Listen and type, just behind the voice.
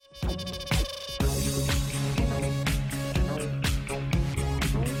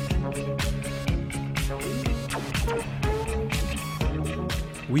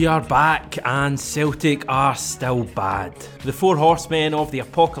We are back and Celtic are still bad. The four horsemen of the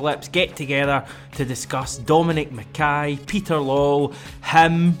apocalypse get together to discuss Dominic McKay, Peter Lawwell,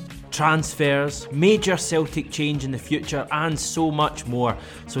 him, transfers, major Celtic change in the future and so much more.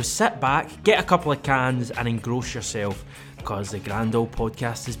 So sit back, get a couple of cans and engross yourself because the Grand Old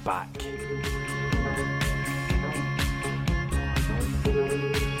Podcast is back.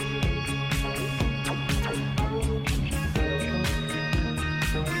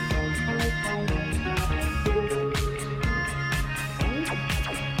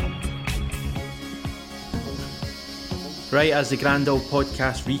 Right, as the Grand Old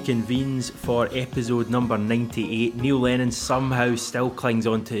Podcast reconvenes for episode number 98, Neil Lennon somehow still clings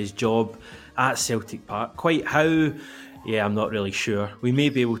on to his job at Celtic Park. Quite how, I'm not really sure. We may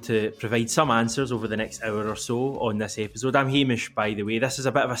be able to provide some answers over the next hour or so on this episode. I'm Hamish, by the way. This is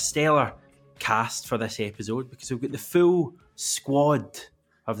a bit of a stellar cast for this episode because we've got the full squad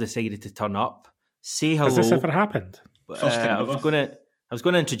have decided to turn up. Say hello. Has this ever happened? I was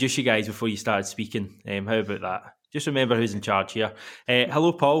going to introduce you guys before you started speaking. How about that? Just remember who's in charge here.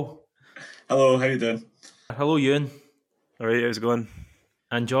 Hello, Paul. Hello, how you doing? Hello, Ewan. All right, how's it going?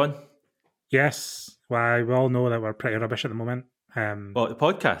 And John. Yes. Well, we all know that we're pretty rubbish at the moment. The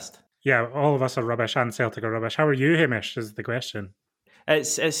podcast? Yeah, all of us are rubbish and Celtic are rubbish. How are you, Hamish, is the question.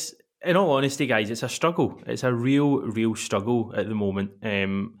 It's in all honesty, guys, it's a struggle. It's a real struggle at the moment.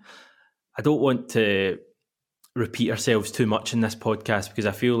 I don't want to repeat ourselves too much in this podcast because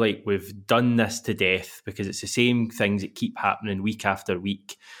I feel like we've done this to death because it's the same things that keep happening week after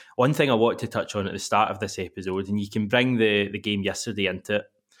week. One thing I want to touch on at the start of this episode, and you can bring the game yesterday into it,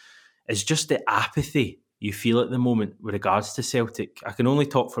 is just the apathy you feel at the moment with regards to Celtic. I can only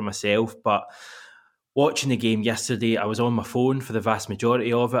talk for myself, but watching the game yesterday, I was on my phone for the vast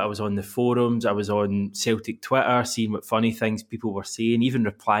majority of it. I was on the forums, I was on Celtic Twitter, seeing what funny things people were saying, even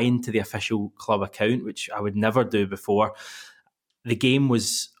replying to the official club account, which I would never do before. The game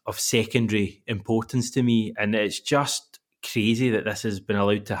was of secondary importance to me, and it's just crazy that this has been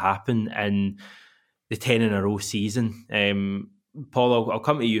allowed to happen in the 10 in a row season. Paul, I'll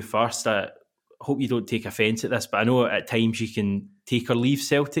come to you first. I hope you don't take offence at this, but I know at times you can take or leave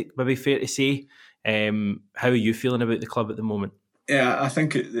Celtic, maybe fair to say. How are you feeling about the club at the moment? Yeah, I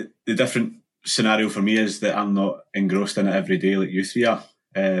think the different scenario for me is that I'm not engrossed in it every day like you three are.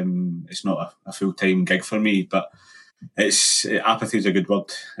 It's not a full-time gig for me, but apathy is a good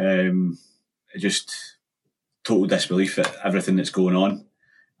word. Just total disbelief at everything that's going on,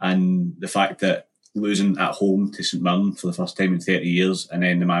 and the fact that losing at home to St Mirren for the first time in 30 years and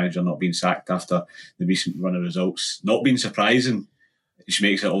then the manager not being sacked after the recent run of results, not being surprising, it just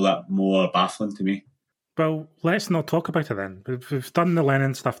makes it all that more baffling to me. Well, let's not talk about it then. We've done the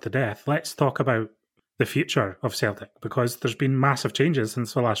Lennon stuff to death. Let's talk about the future of Celtic because there's been massive changes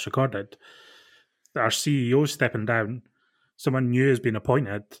since we last recorded. Our CEO stepping down, someone new has been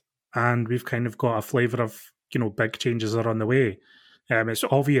appointed, and we've kind of got a flavour of, big changes are on the way. It's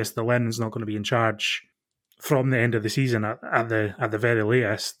obvious that Lennon's not going to be in charge from the end of the season at the very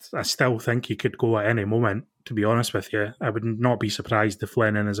latest. I still think he could go at any moment, to be honest with you. I would not be surprised if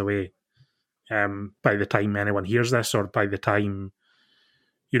Lennon is away by the time anyone hears this or by the time,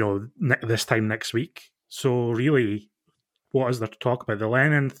 this time next week. So really, what is there to talk about? The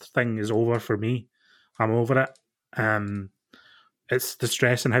Lennon thing is over for me. I'm over it. It's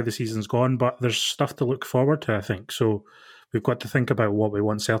distressing how the season's gone, but there's stuff to look forward to, I think. So we've got to think about what we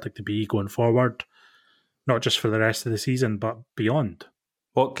want Celtic to be going forward, not just for the rest of the season, but beyond.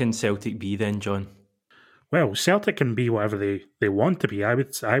 What can Celtic be then, John? Well, Celtic can be whatever they want to be, I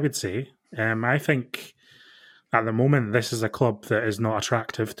would say. I think at the moment this is a club that is not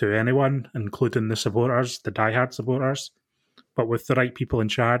attractive to anyone, including the supporters, the diehard supporters. But with the right people in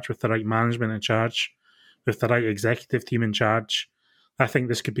charge, with the right management in charge, with the right executive team in charge, I think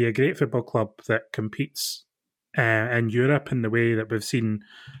this could be a great football club that competes in Europe in the way that we've seen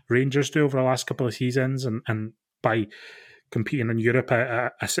Rangers do over the last couple of seasons. And by competing in Europe,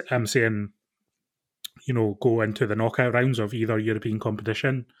 I'm saying, go into the knockout rounds of either European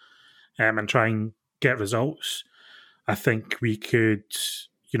competition and try and get results. I think we could,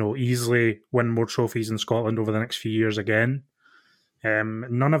 easily win more trophies in Scotland over the next few years again.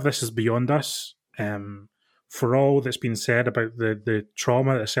 None of this is beyond us. For all that's been said about the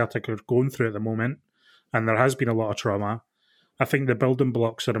trauma that Celtic are going through at the moment, and there has been a lot of trauma, I think the building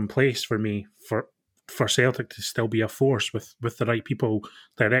blocks are in place for me for Celtic to still be a force with the right people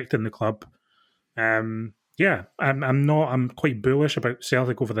directing the club. I'm quite bullish about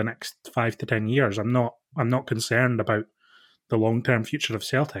Celtic over the next 5 to 10 years. I'm not concerned about the long-term future of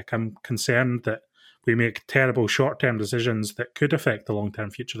Celtic. I'm concerned that we make terrible short-term decisions that could affect the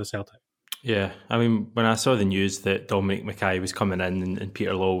long-term future of Celtic. Yeah, I mean, when I saw the news that Dominic McKay was coming in and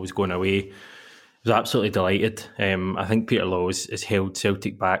Peter Lawwell was going away, I was absolutely delighted. I think Peter Lawwell has held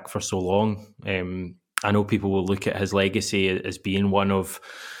Celtic back for so long. I know people will look at his legacy as being one of,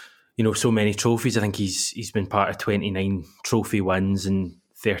 so many trophies. I think he's been part of 29 trophy wins in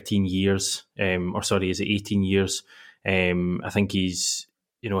 13 years, is it 18 years? I think he's,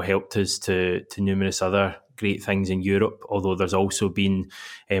 helped us to numerous other great things in Europe, although there's also been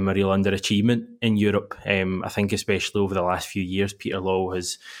a real underachievement in Europe. I think especially over the last few years, Peter Lawwell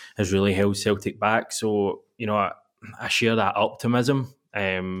has really held Celtic back. So, I share that optimism,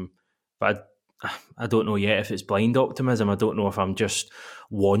 but I don't know yet if it's blind optimism. I don't know if I'm just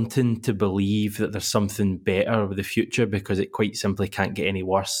wanting to believe that there's something better with the future, because it quite simply can't get any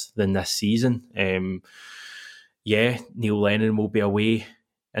worse than this season. Neil Lennon will be away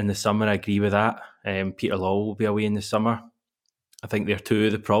in the summer. I agree with that. Peter Lawwell will be away in the summer. I think they're two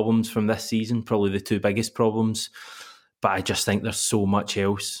of the problems from this season, probably the two biggest problems. But I just think there's so much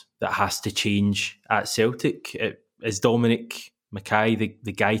else that has to change at Celtic. Is Dominic McKay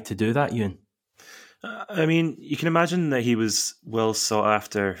the guy to do that, Ewan? I mean, you can imagine that he was well sought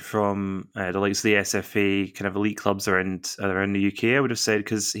after from the likes of the SFA, kind of elite clubs around the UK, I would have said,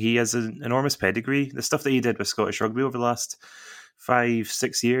 because he has an enormous pedigree. The stuff that he did with Scottish rugby over the last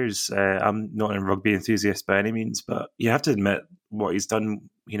 5-6 years, I'm not a rugby enthusiast by any means, but you have to admit what he's done.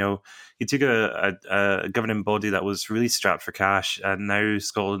 He took a governing body that was really strapped for cash, and now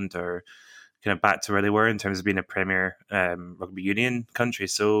Scotland are kind of back to where they were in terms of being a premier rugby union country.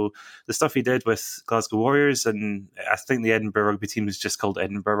 So the stuff he did with Glasgow Warriors, and I think the Edinburgh rugby team is just called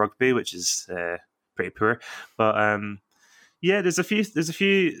Edinburgh Rugby, which is pretty poor. But there's a few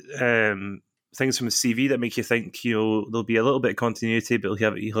things from the CV that make you think there'll be a little bit of continuity, but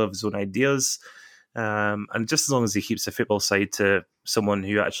he'll have his own ideas. And just as long as he keeps the football side to someone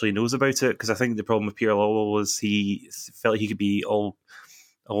who actually knows about it, because I think the problem with Peter Lawwell was he felt he could be all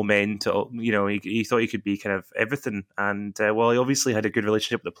men to, he thought he could be kind of everything. And while he obviously had a good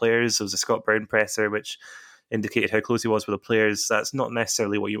relationship with the players, there was a Scott Brown presser which indicated how close he was with the players. That's not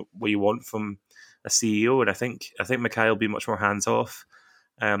necessarily what you want from a CEO. And I think McKay will be much more hands off.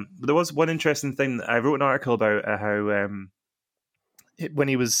 But there was one interesting thing that I wrote an article about how when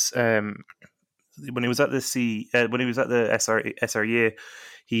he was at the SRA,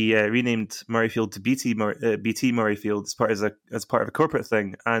 he renamed Murrayfield to BT Murrayfield as part of a corporate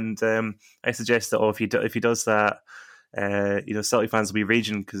thing. And I suggest that if he does that, Celtic fans will be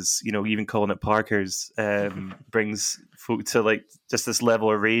raging, because even calling it Parker's brings folk to like just this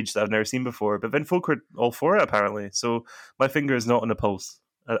level of rage that I've never seen before. But then folk are all for it apparently. So my finger is not on the pulse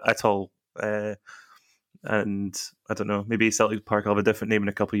at all. And I don't know, maybe Celtic Park will have a different name in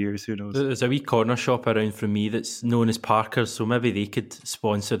a couple of years, who knows. There's a wee corner shop around from me that's known as Parker's, so maybe they could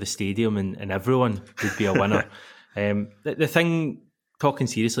sponsor the stadium and everyone would be a winner. The thing, talking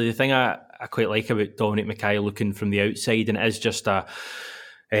seriously, the thing I quite like about Dominic McKay looking from the outside, and it is just a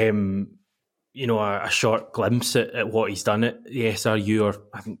short glimpse at what he's done at the SRU, or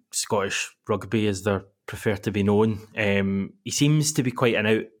I think Scottish Rugby as they're preferred to be known. He seems to be quite an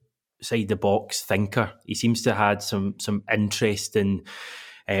outside the box thinker. He seems to have had some interesting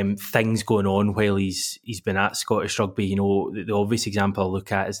things going on while he's been at Scottish Rugby. The obvious example I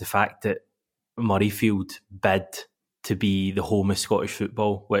look at is the fact that Murrayfield bid to be the home of Scottish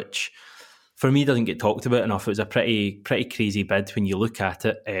football, which for me doesn't get talked about enough. It was a pretty crazy bid when you look at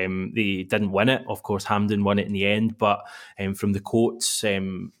it. They didn't win it. Of course, Hampden won it in the end, but from the quotes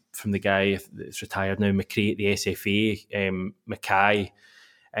from the guy that's retired now, McCray at the SFA, McKay,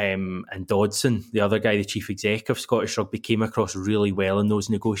 and Dodson, the other guy, the chief exec of Scottish Rugby, came across really well in those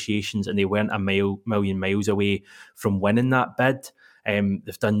negotiations, and they weren't a million miles away from winning that bid.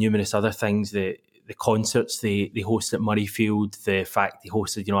 They've done numerous other things. The concerts they hosted at Murrayfield, the fact they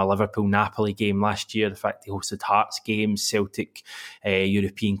hosted a Liverpool-Napoli game last year, the fact they hosted Hearts games, Celtic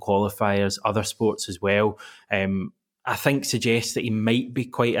European qualifiers, other sports as well, I think suggests that he might be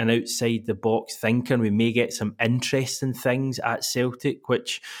quite an outside the box thinker, and we may get some interesting things at Celtic,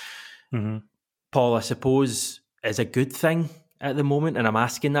 which, Paul, I suppose is a good thing at the moment. And I'm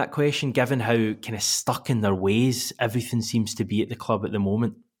asking that question given how kind of stuck in their ways everything seems to be at the club at the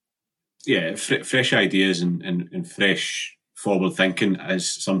moment. Yeah, fresh ideas and fresh forward thinking is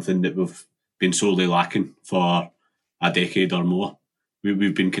something that we've been sorely lacking for a decade or more.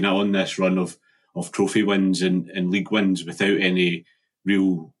 We've been kind of on this run of trophy wins and league wins without any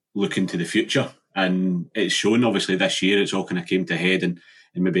real look into the future. And it's shown, obviously, this year it's all kind of came to head, and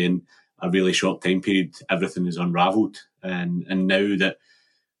maybe in a really short time period everything is unravelled. And now that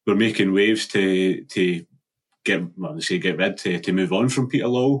we're making waves to get rid, to move on from Peter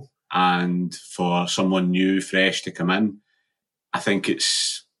Lawwell, and for someone new, fresh to come in. I think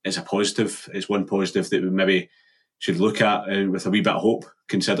it's a positive. It's one positive that we maybe should look at with a wee bit of hope,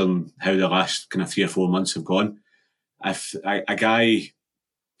 considering how the last kind of 3 or 4 months have gone. If a guy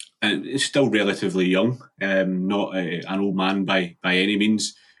is still relatively young, not an old man by any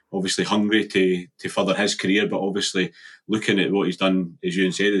means, obviously hungry to further his career, but obviously looking at what he's done, as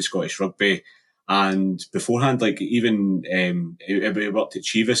you said, in Scottish rugby, and beforehand, like even he worked at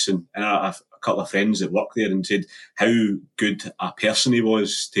Chivas, and a couple of friends that work there, and said how good a person he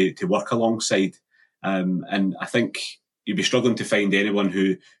was to work alongside. And I think you'd be struggling to find anyone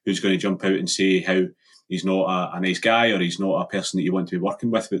who's going to jump out and say how he's not a nice guy, or he's not a person that you want to be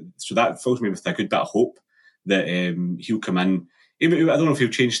working with. So that fills me with a good bit of hope that he'll come in. I don't know if he'll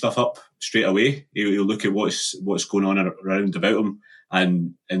change stuff up straight away. He'll look at what's going on around about him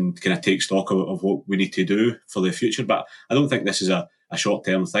and kind of take stock of what we need to do for the future. But I don't think this is a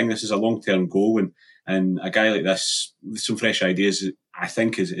short-term thing. This is a long-term goal, and a guy like this with some fresh ideas, I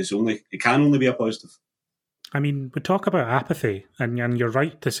think it can only be a positive. I mean, we talk about apathy, and you're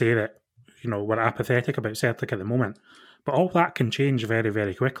right to say that, you know, we're apathetic about Celtic at the moment, but all that can change very,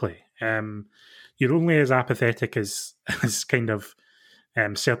 very quickly. You're only as apathetic as kind of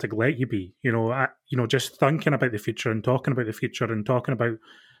Celtic let you be. You know, just thinking about the future and talking about the future and talking about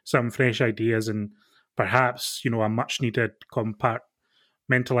some fresh ideas, and perhaps, you know, a much needed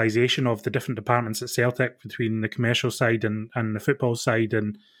compartmentalisation of the different departments at Celtic between the commercial side and the football side.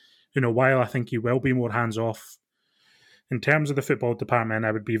 And, you know, while I think he will be more hands off in terms of the football department,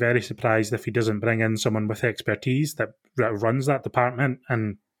 I would be very surprised if he doesn't bring in someone with expertise that runs that department.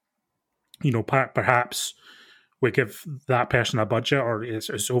 And, you know, perhaps we give that person a budget, or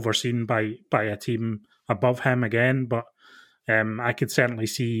it's overseen by a team above him again. But I could certainly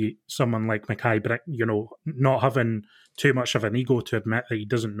see someone like McKay, you know, not having too much of an ego to admit that he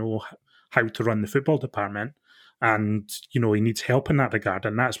doesn't know how to run the football department. And, you know, he needs help in that regard.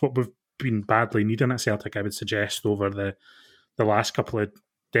 And that's what we've been badly needing at Celtic, I would suggest, over the last couple of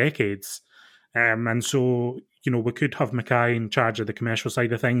decades. And so, you know, we could have McKay in charge of the commercial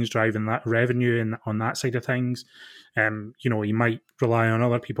side of things, driving that revenue and on that side of things. You know, he might rely on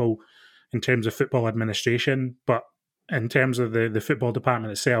other people in terms of football administration, but in terms of the football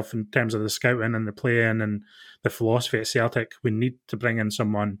department itself, in terms of the scouting and the playing and the philosophy at Celtic, we need to bring in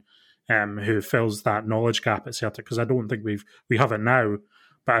someone who fills that knowledge gap at Celtic, because I don't think we have it now,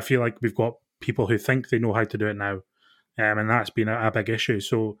 but I feel like we've got people who think they know how to do it now, and that's been a big issue.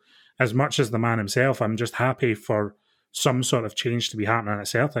 So as much as the man himself, I'm just happy for some sort of change to be happening at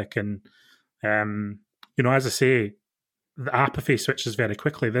Celtic. And, you know, as I say, the apathy switches very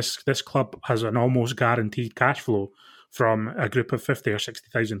quickly. This club has an almost guaranteed cash flow from a group of 50 or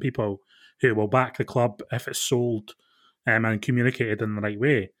 60,000 people who will back the club if it's sold and communicated in the right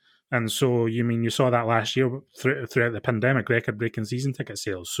way. And so, you saw that last year throughout the pandemic, record-breaking season ticket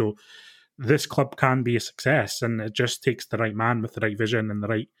sales. So this club can be a success, and it just takes the right man with the right vision and the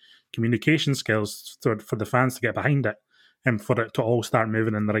right communication skills for the fans to get behind it, and for it to all start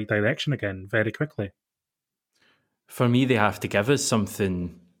moving in the right direction again very quickly. For me, they have to give us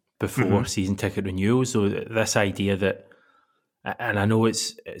something before season ticket renewal. So this idea that, and I know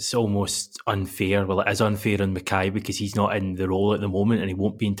it's almost unfair. Well, it is unfair on McKay because he's not in the role at the moment and he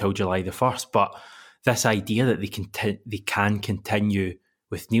won't be until July the 1st. But this idea that they can continue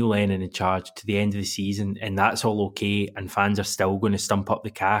with Neil Lennon in charge to the end of the season, and that's all okay, and fans are still going to stump up the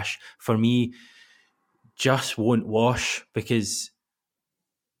cash, for me, just won't wash, because,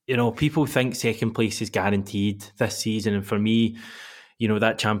 you know, people think second place is guaranteed this season, and for me, you know,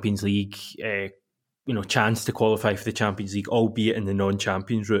 that Champions League, chance to qualify for the Champions League, albeit in the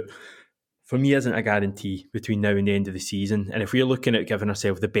non-Champions route, for me isn't a guarantee between now and the end of the season. And if we're looking at giving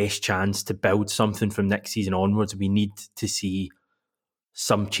ourselves the best chance to build something from next season onwards, we need to see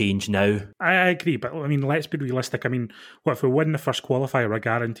some change now. I agree, but I mean, let's be realistic. I mean, what if we win the first qualifier, we're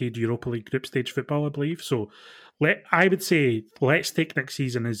guaranteed Europa League group stage football, I believe. So I would say let's take next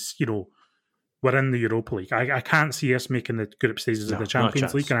season as, you know, we're in the Europa League. I can't see us making the group stages of the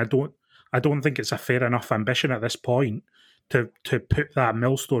Champions League, and I don't think it's a fair enough ambition at this point to put that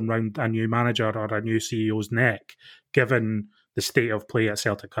millstone round a new manager or a new CEO's neck, given the state of play at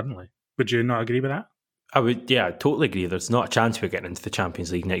Celtic currently. Would you not agree with that? I would, yeah, I totally agree. There's not a chance we're getting into the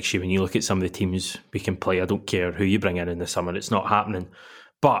Champions League next year. When you look at some of the teams we can play, I don't care who you bring in the summer, it's not happening.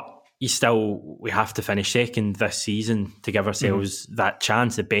 But we have to finish second this season to give ourselves that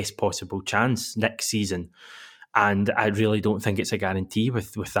chance, the best possible chance next season. And I really don't think it's a guarantee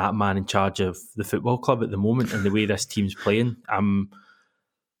with that man in charge of the football club at the moment and the way this team's playing.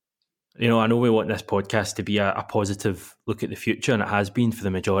 You know, I know we want this podcast to be a positive look at the future, and it has been for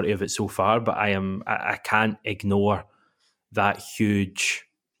the majority of it so far, but I can't ignore that huge,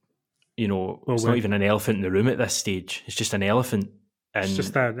 you know, it's not even an elephant in the room at this stage. It's just an elephant. And it's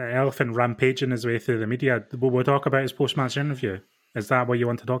just an elephant rampaging his way through the media. We'll talk about his post-match interview. Is that what you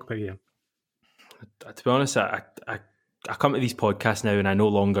want to talk about here? To be honest, I come to these podcasts now and I no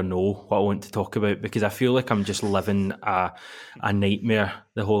longer know what I want to talk about because I feel like I'm just living a nightmare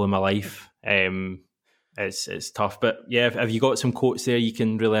the whole of my life. It's tough. But yeah, have you got some quotes there you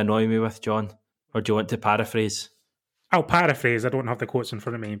can really annoy me with, John? Or do you want to paraphrase? I'll paraphrase. I don't have the quotes in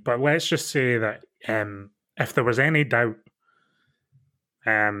front of me. But let's just say that if there was any doubt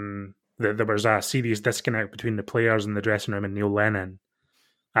that there was a serious disconnect between the players in the dressing room and Neil Lennon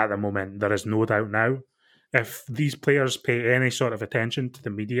at the moment, there is no doubt now. If these players pay any sort of attention to the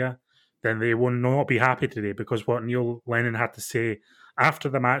media, then they will not be happy today because what Neil Lennon had to say after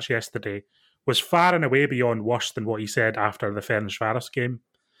the match yesterday was far and away beyond worse than what he said after the Ferencváros game.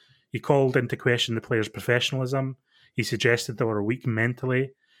 He called into question the players' professionalism. He suggested they were weak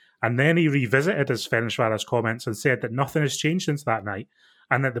mentally. And then he revisited his Ferencváros comments and said that nothing has changed since that night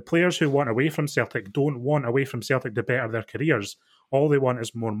and that the players who want away from Celtic don't want away from Celtic to better their careers. All they want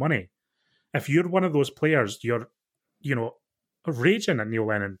is more money. If you're one of those players, you're, raging at Neil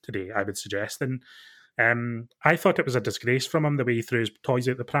Lennon today, I would suggest. And I thought it was a disgrace from him, the way he threw his toys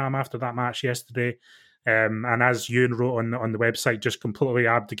out the pram after that match yesterday. And as Ewan wrote on the website, just completely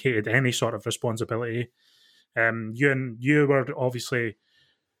abdicated any sort of responsibility. Ewan, you were obviously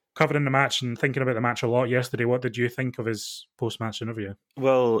covering the match and thinking about the match a lot yesterday. What did you think of his post-match interview?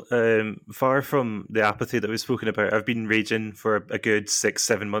 Well, far from the apathy that we've spoken about, I've been raging for a good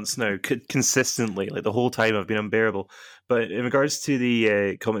 6-7 months now, consistently, like the whole time I've been unbearable. But in regards to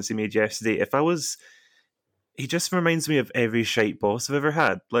the comments he made yesterday, he just reminds me of every shite boss I've ever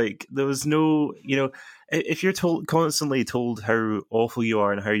had. Like, there was no, if you're constantly told how awful you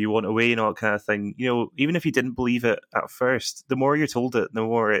are and how you want away and all that kind of thing, even if you didn't believe it at first, the more you're told it, the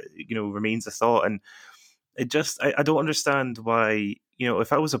more it, remains a thought. And it just, I don't understand why,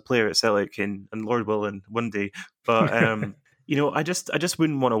 if I was a player at Celtic and Lord willing one day, but I just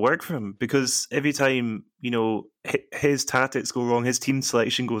wouldn't want to work for him because every time, his tactics go wrong, his team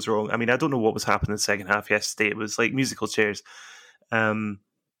selection goes wrong. I mean, I don't know what was happening in the second half yesterday. It was like musical chairs.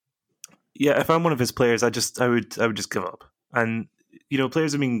 If I'm one of his players, I would just give up. And,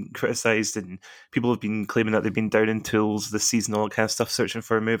 players have been criticised and people have been claiming that they've been down in tools this season, all that kind of stuff, searching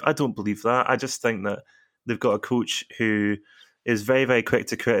for a move. I don't believe that. I just think that they've got a coach who is very, very quick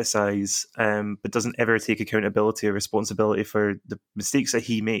to criticise, but doesn't ever take accountability or responsibility for the mistakes that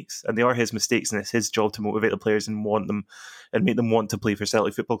he makes. And they are his mistakes, and it's his job to motivate the players and want them and make them want to play for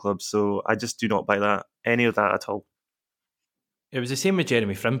Celtic Football Club. So I just do not buy that, any of that at all. It was the same with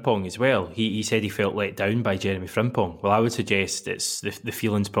Jeremy Frimpong as well. He said he felt let down by Jeremy Frimpong. Well, I would suggest it's the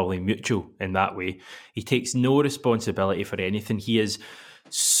feeling's probably mutual in that way. He takes no responsibility for anything. He is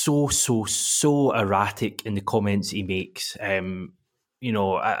so erratic in the comments he makes.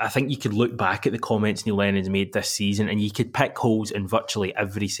 I think you could look back at the comments Neil Lennon's made this season and you could pick holes in virtually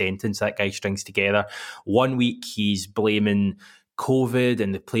every sentence that guy strings together. One week he's blaming COVID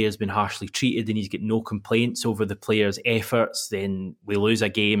and the player's been harshly treated and he's got no complaints over the player's efforts. Then we lose a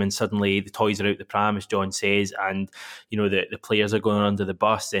game and suddenly the toys are out the pram, as John says, and the players are going under the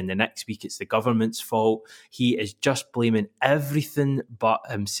bus. Then the next week it's the government's fault. He is just blaming everything but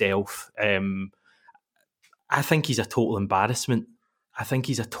himself. I think he's a total embarrassment.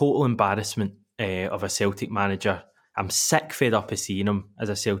 of a Celtic manager. I'm sick fed up of seeing him as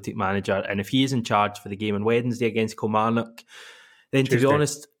a Celtic manager, and if he is in charge for the game on Wednesday against Kilmarnock, then to be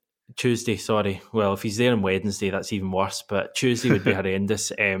honest, Tuesday, sorry. Well, if he's there on Wednesday, that's even worse, but Tuesday would be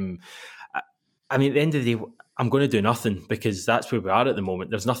horrendous. I mean, at the end of the day, I'm going to do nothing because that's where we are at the moment.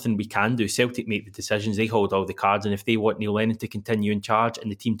 There's nothing we can do. Celtic make the decisions, they hold all the cards, and if they want Neil Lennon to continue in charge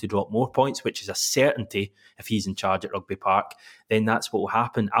and the team to drop more points, which is a certainty if he's in charge at Rugby Park, then that's what will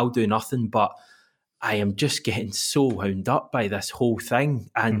happen. I'll do nothing, but I am just getting so wound up by this whole thing,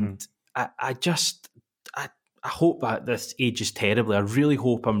 and I hope that this ages terribly. I really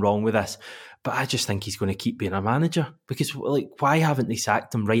hope I'm wrong with this, but I just think he's going to keep being a manager because, why haven't they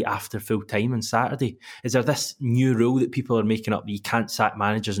sacked him right after full time on Saturday? Is there this new rule that people are making up that you can't sack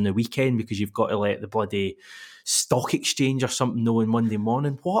managers on the weekend because you've got to let the bloody stock exchange or something know on Monday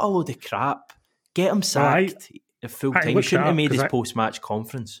morning? What a load of crap! Get him sacked at full time. He shouldn't have made his post-match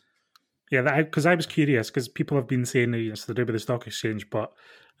conference. Yeah, because I was curious because people have been saying it's to do with the stock exchange, but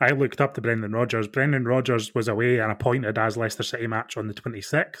I looked up to Brendan Rodgers. Brendan Rodgers was away and appointed as Leicester City match on the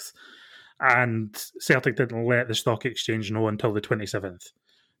 26th, and Celtic didn't let the stock exchange know until the 27th.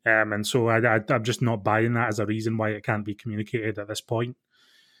 And so I'm just not buying that as a reason why it can't be communicated at this point.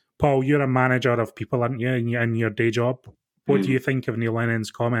 Paul, you're a manager of people, aren't you, in your day job? What do you think of Neil Lennon's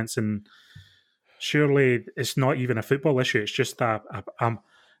comments? And surely it's not even a football issue. It's just a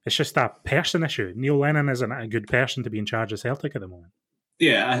person issue. Neil Lennon isn't a good person to be in charge of Celtic at the moment.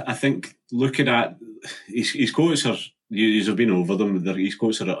 Yeah, I think looking at his quotes are, you've been over them. His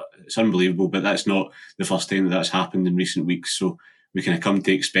quotes are, it's unbelievable, but that's not the first time that's happened in recent weeks. So we kind of come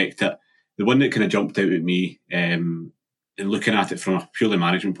to expect it. The one that kind of jumped out at me, and looking at it from a purely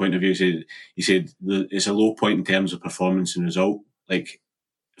management point of view, he said it's a low point in terms of performance and result, like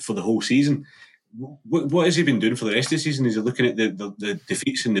for the whole season. What has he been doing for the rest of the season? Is he looking at the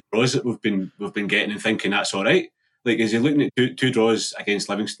defeats and the draws that we've been getting and thinking that's all right? Like, is he looking at two draws against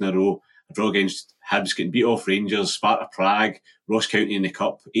Livingston in a row, a draw against Hibs, getting beat off Rangers, Sparta Prague, Ross County in the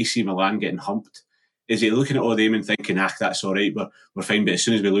Cup, AC Milan getting humped? Is he looking at all them and thinking, that's all right, we're fine, but as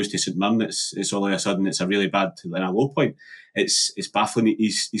soon as we lose to St Mirren, it's all of a sudden it's a really bad and a low point. It's baffling.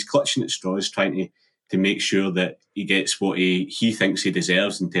 He's clutching at straws, trying to make sure that he gets what he thinks he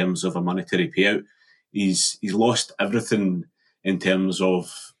deserves in terms of a monetary payout. He's lost everything in terms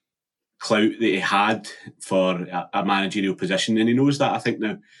of clout that he had for a managerial position, and he knows that. I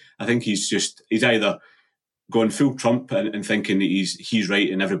think he's either going full Trump and thinking that he's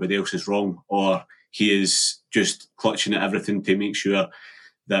right and everybody else is wrong, or he is just clutching at everything to make sure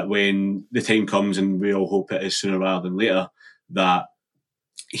that when the time comes, and we all hope it is sooner rather than later, that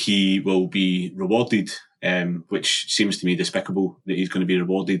he will be rewarded, which seems to me despicable that he's going to be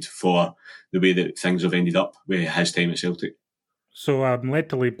rewarded for the way that things have ended up with his time at Celtic. So I'm led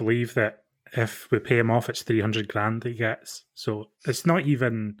to believe that if we pay him off, it's 300 grand he gets. So it's not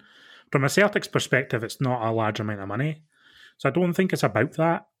even, from a Celtic's perspective, it's not a large amount of money. So I don't think it's about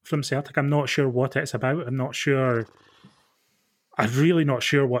that from Celtic. I'm not sure what it's about. I'm really not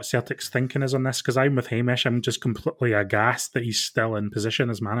sure what Celtic's thinking is on this, because I'm with Hamish. I'm just completely aghast that he's still in position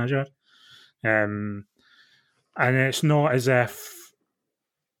as manager. And it's not as if,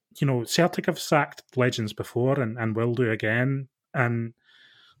 Celtic have sacked legends before and will do again. And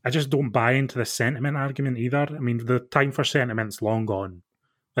I just don't buy into the sentiment argument either. I mean, the time for sentiment's long gone.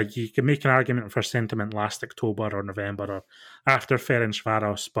 Like, you can make an argument for sentiment last October or November or after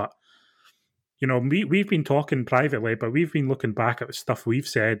Ferencváros, but we've been talking privately, but we've been looking back at stuff we've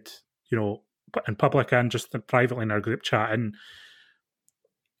said, in public and just privately in our group chat, and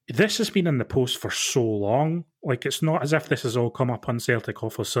this has been in the post for so long. Like, it's not as if this has all come up on Celtic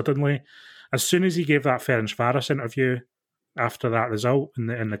awful suddenly. As soon as he gave that Ferencváros interview after that result in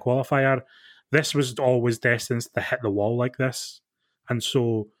the qualifier, this was always destined to hit the wall like this. And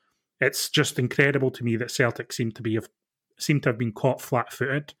so it's just incredible to me that Celtic seem to have been caught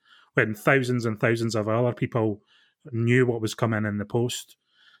flat-footed when thousands and thousands of other people knew what was coming in the post.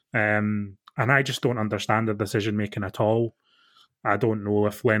 And I just don't understand the decision-making at all. I don't know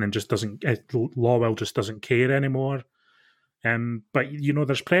if Lennon Lawwell just doesn't care anymore. But,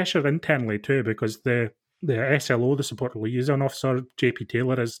 there's pressure internally too, because the SLO, the supporter liaison officer, JP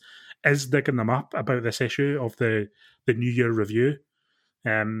Taylor, is digging them up about this issue of the New Year review.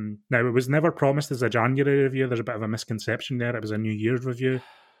 Now, it was never promised as a January review. There's a bit of a misconception there. It was a New Year's review,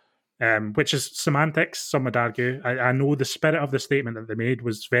 which is semantics, some would argue. I know the spirit of the statement that they made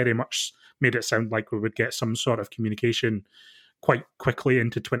was very much made it sound like we would get some sort of communication quite quickly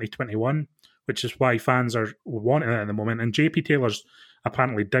into 2021, which is why fans are wanting it at the moment. And JP Taylor's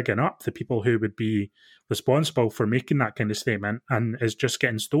apparently digging up the people who would be responsible for making that kind of statement, and is just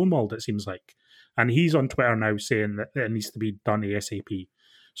getting stonewalled, it seems like. And he's on Twitter now saying that it needs to be done ASAP.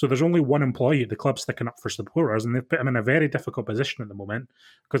 So there's only one employee at the club sticking up for supporters, and they've put him in a very difficult position at the moment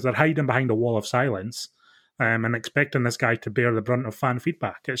because they're hiding behind a wall of silence and expecting this guy to bear the brunt of fan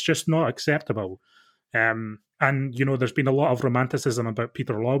feedback. It's just not acceptable. And, there's been a lot of romanticism about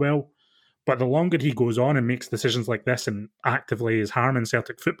Peter Lawwell, but the longer he goes on and makes decisions like this and actively is harming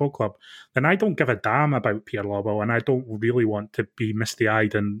Celtic Football Club, then I don't give a damn about Peter Lawwell, and I don't really want to be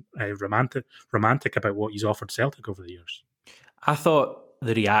misty-eyed and romantic about what he's offered Celtic over the years. I thought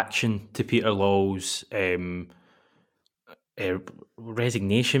the reaction to Peter Lawwell's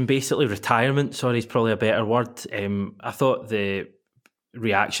resignation, basically retirement, sorry, is probably a better word. I thought the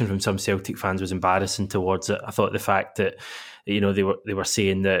reaction from some Celtic fans was embarrassing towards it. I thought the fact that they were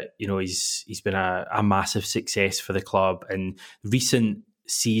saying that he's been a massive success for the club, and recent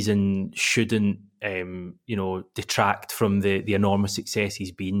season shouldn't detract from the enormous success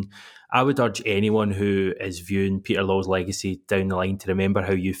he's been. I would urge anyone who is viewing Peter Lawwell's legacy down the line to remember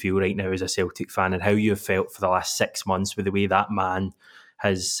how you feel right now as a Celtic fan and how you have felt for the last 6 months with the way that man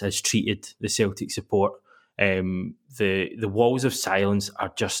has treated the Celtic support. The walls of silence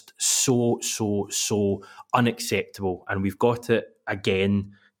are just so unacceptable, and we've got it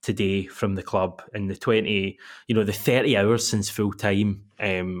again today from the club in the 30 hours since full time.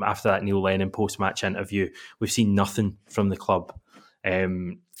 After that Neil Lennon post-match interview, we've seen nothing from the club.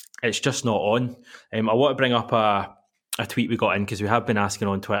 It's just not on. I want to bring up a tweet we got in, because we have been asking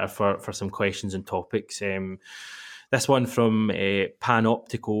on Twitter for some questions and topics. This one from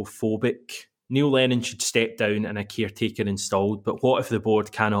Panopticophobic. Neil Lennon should step down and a caretaker installed, but what if the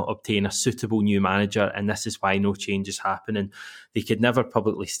board cannot obtain a suitable new manager, and this is why no change is happening? They could never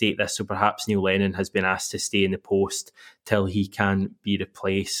publicly state this, so perhaps Neil Lennon has been asked to stay in the post till he can be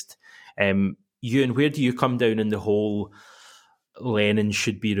replaced. Ewan, where do you come down in the whole Lennon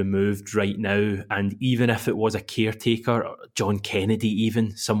should be removed right now, and even if it was a caretaker, John Kennedy,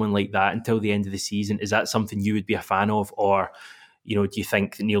 even someone like that, until the end of the season, is that something you would be a fan of? Or do you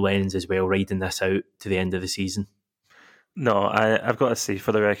think that Neil Lennon's as well riding this out to the end of the season? No, I've got to say,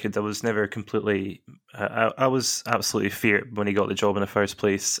 for the record, I was never completely... I was absolutely feared when he got the job in the first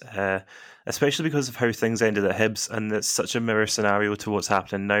place, especially because of how things ended at Hibs, and it's such a mirror scenario to what's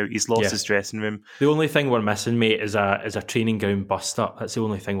happening now. He's lost his dressing room. The only thing we're missing, mate, is a training ground bust-up. That's the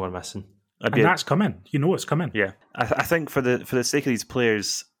only thing we're missing. And that's coming. It's coming. Yeah. I think for the sake of these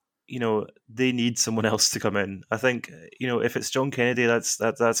players, they need someone else to come in. I think, if it's John Kennedy,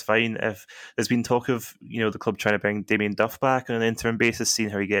 that's fine. If there's been talk of, the club trying to bring Damien Duff back on an interim basis, seeing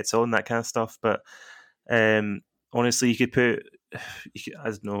how he gets on, that kind of stuff. But honestly, you could put, I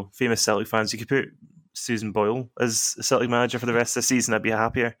don't know, famous Celtic fans, you could put Susan Boyle as a Celtic manager for the rest of the season. I'd be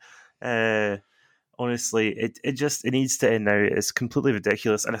happier. Honestly, it needs to end now. It's completely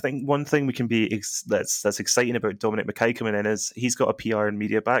ridiculous. And I think one thing we can be that's exciting about Dominic McKay coming in is he's got a PR and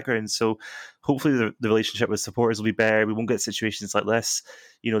media background. So hopefully the relationship with supporters will be better. We won't get situations like this.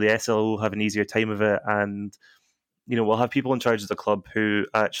 The SLO will have an easier time of it, and we'll have people in charge of the club who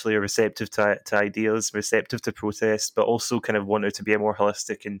actually are receptive to ideas, receptive to protest, but also kind of want it to be a more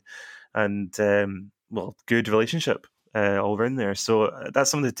holistic and good relationship all around there. So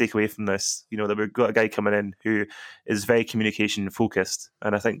that's something to take away from this, that we've got a guy coming in who is very communication focused,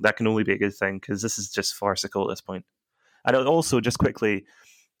 and I think that can only be a good thing, because this is just farcical at this point. And also, just quickly,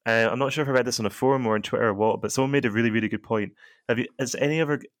 I'm not sure if I read this on a forum or on Twitter or what, but someone made a really, really good point. Has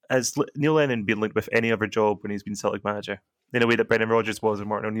Neil Lennon been linked with any other job when he's been Celtic manager, in a way that Brendan Rodgers was and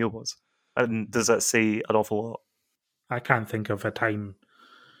Martin O'Neill was? And does that say an awful lot? I can't think of a time.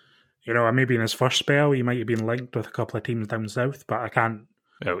 Maybe in his first spell, he might have been linked with a couple of teams down south, but I can't.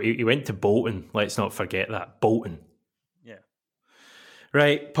 Well, he went to Bolton. Let's not forget that. Bolton. Yeah.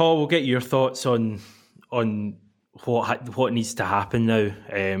 Right, Paul, we'll get your thoughts on what needs to happen now.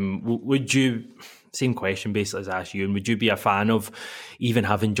 Would you, same question basically as I asked you, and would you be a fan of even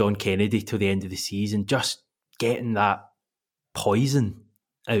having John Kennedy till the end of the season, just getting that poison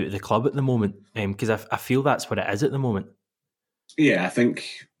out of the club at the moment? Because I feel that's what it is at the moment. Yeah, I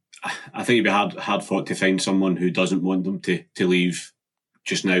think it'd be hard fought to find someone who doesn't want them to leave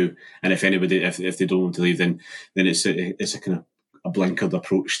just now. And if anybody, if they don't want to leave, then it's a kind of a blinkered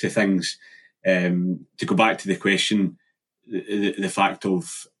approach to things. To go back to the question, the fact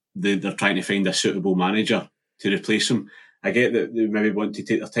of they're trying to find a suitable manager to replace him. I get that they maybe want to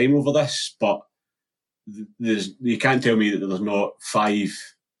take their time over this, but you can't tell me that there's not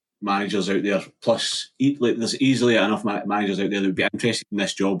 5 managers out there, plus there's easily enough managers out there that would be interested in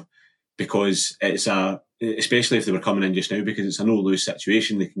this job, because it's especially if they were coming in just now, because it's a no-lose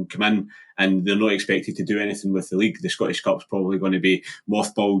situation. They can come in and they're not expected to do anything with the league. The Scottish Cup's probably going to be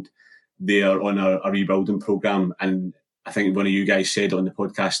mothballed. They are on a rebuilding programme, and I think one of you guys said on the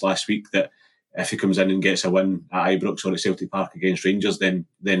podcast last week that if he comes in and gets a win at Ibrox or at Celtic Park against Rangers, then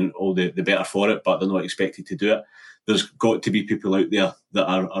all the better for it, but they're not expected to do it. There's got to be people out there that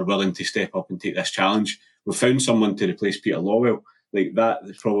are willing to step up and take this challenge. We've found someone to replace Peter Lawwell. Like that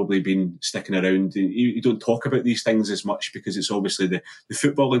has probably been sticking around. You don't talk about these things as much because it's obviously the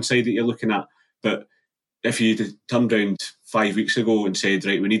footballing side that you're looking at. But if you'd turned around 5 weeks ago and said,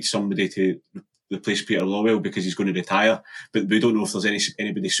 right, we need somebody to replace Peter Lawwell because he's going to retire, but we don't know if there's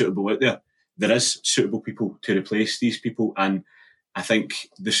anybody suitable out there. There is suitable people to replace these people, and I think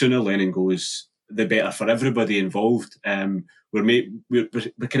the sooner Lennon goes, the better for everybody involved. We're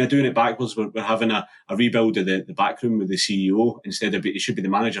kind of doing it backwards. We're having a rebuild of the backroom with the CEO instead of it should be the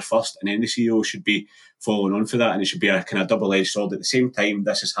manager first, and then the CEO should be following on for that, and it should be a kind of double-edged sword. At the same time,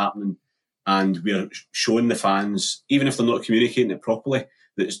 this is happening, and we're showing the fans, even if they're not communicating it properly,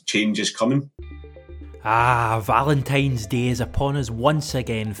 that change is coming. Valentine's Day is upon us once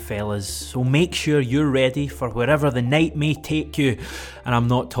again, fellas, so make sure you're ready for wherever the night may take you, and I'm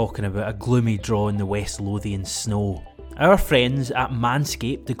not talking about a gloomy draw in the West Lothian snow. Our friends at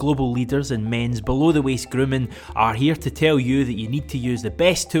Manscaped, the global leaders in men's below-the-waist grooming, are here to tell you that you need to use the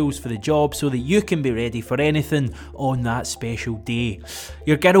best tools for the job so that you can be ready for anything on that special day.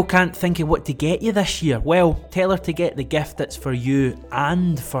 Your girl can't think of what to get you this year? Well, tell her to get the gift that's for you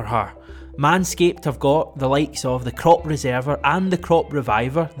and for her. Manscaped have got the likes of the Crop Reserver and the Crop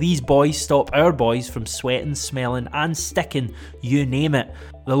Reviver. These boys stop our boys from sweating, smelling and sticking, you name it.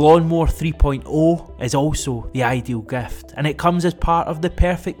 The Lawnmower 3.0 is also the ideal gift, and it comes as part of the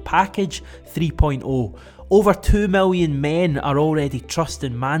Perfect Package 3.0. Over 2 million men are already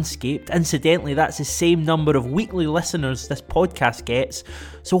trusting Manscaped. Incidentally, that's the same number of weekly listeners this podcast gets.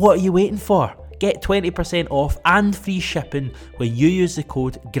 So what are you waiting for? Get 20% off and free shipping when you use the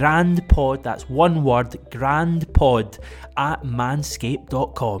code GRANDPOD, that's one word, GRANDPOD, at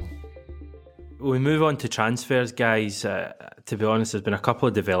manscaped.com. We move on to transfers, guys. To be honest, there's been a couple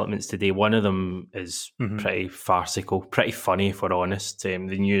of developments today. One of them is pretty farcical, pretty funny if we're honest. The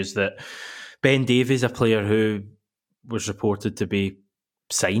news that Ben Davies, a player who was reported to be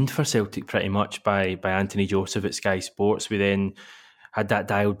signed for Celtic pretty much by Anthony Joseph at Sky Sports, we then had that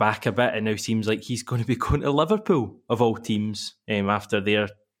dialed back a bit, and now seems like he's going to be going to Liverpool, of all teams, after their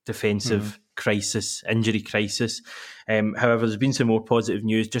defensive injury crisis. However, there's been some more positive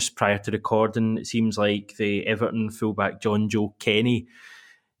news just prior to recording. It seems like the Everton fullback John Joe Kenny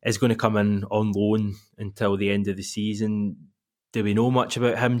is going to come in on loan until the end of the season. Do we know much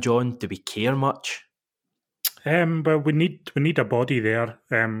about him, John? Do we care much? But we need a body there.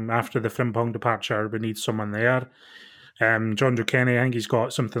 After the Frimpong departure, we need someone there. John Joe Kenny, I think he's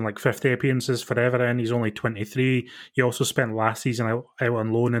got something like 50 appearances for Everton. He's only 23. He also spent last season out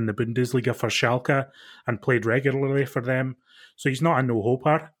on loan in the Bundesliga for Schalke and played regularly for them. So he's not a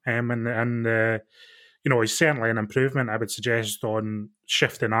no-hoper. He's certainly an improvement, I would suggest, on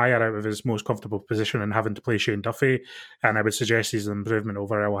shifting Ayer out of his most comfortable position and having to play Shane Duffy. And I would suggest he's an improvement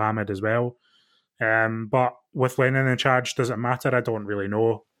over El Hamid as well. But with Lennon in charge, does it matter? I don't really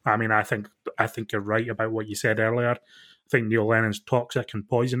know. I mean, I think you're right about what you said earlier. I think Neil Lennon's toxic and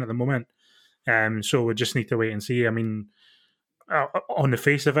poison at the moment. So we just need to wait and see. I mean, on the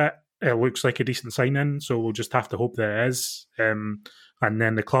face of it, it looks like a decent signing, so we'll just have to hope that it is. And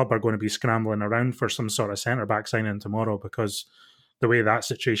then the club are going to be scrambling around for some sort of centre-back signing tomorrow, because the way that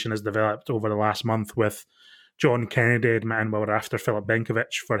situation has developed over the last month, with John Kennedy admitting we were after Filip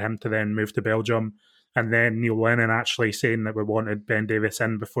Benkovic for him to then move to Belgium, and then Neil Lennon actually saying that we wanted Ben Davies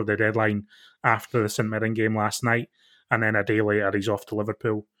in before the deadline after the St Mirren game last night, and then a day later he's off to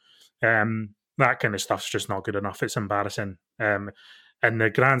Liverpool. That kind of stuff's just not good enough. It's embarrassing. In the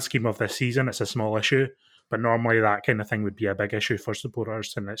grand scheme of this season, it's a small issue, but normally that kind of thing would be a big issue for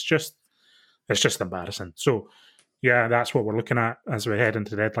supporters, and it's just embarrassing. So, yeah, that's what we're looking at as we head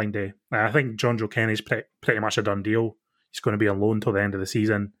into deadline day. I think John Joe Kenny's pretty much a done deal. He's going to be on loan till the end of the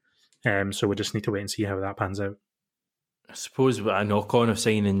season. So we just need to wait and see how that pans out. I suppose a knock-on of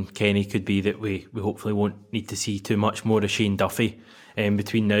signing Kenny could be that we hopefully won't need to see too much more of Shane Duffy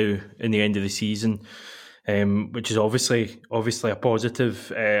between now and the end of the season, which is obviously a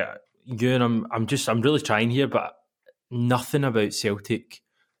positive. Ewan, I'm really trying here, but nothing about Celtic,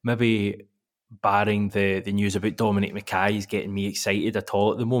 maybe barring the news about Dominic McKay, is getting me excited at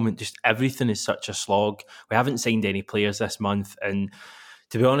all at the moment. Just everything is such a slog. We haven't signed any players this month, and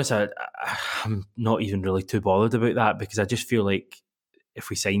to be honest, I'm not even really too bothered about that, because I just feel like if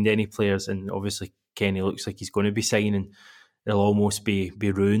we signed any players, and obviously Kenny looks like he's going to be signing, they'll almost be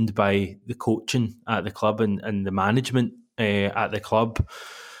ruined by the coaching at the club and the management at the club.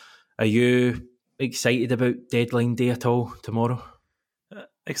 Are you excited about deadline day at all tomorrow?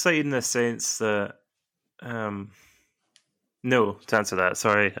 Excited in the sense that... No, to answer that,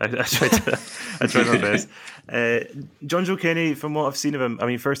 sorry. I tried my best. John Joe Kenny, from what I've seen of him, I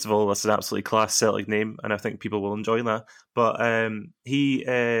mean, first of all, that's an absolutely class Celtic name, and I think people will enjoy that. But he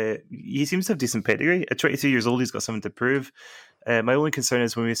seems to have decent pedigree. At 23 years old, he's got something to prove. My only concern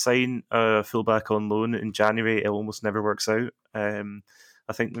is when we sign a fullback on loan in January, it almost never works out.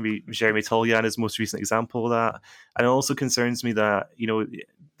 I think maybe Jeremy Toljan is the most recent example of that. And it also concerns me that,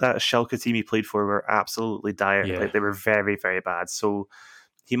 that Schalke team he played for were absolutely dire. Yeah. Like, they were very, very bad. So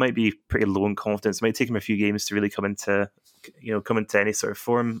he might be pretty low in confidence. It might take him a few games to really come into any sort of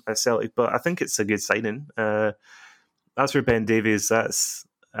form at Celtic. But I think it's a good signing. As for Ben Davies,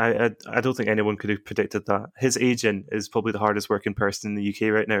 I don't think anyone could have predicted that. His agent is probably the hardest working person in the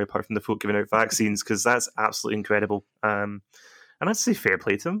UK right now, apart from the folk giving out vaccines, because that's absolutely incredible. And I'd say fair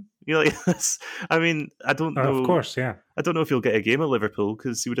play to him. I mean, I don't know. Of course, yeah. I don't know if he'll get a game at Liverpool,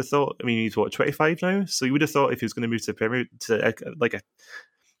 because you would have thought. I mean, he's 25 now, so you would have thought if he was going to move to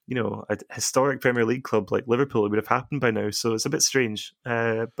a historic Premier League club like Liverpool, it would have happened by now. So it's a bit strange.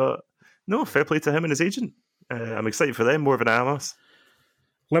 But no, fair play to him and his agent. I'm excited for them more than Amos.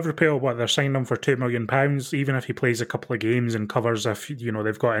 Liverpool, they're signing him for £2 million, even if he plays a couple of games and covers if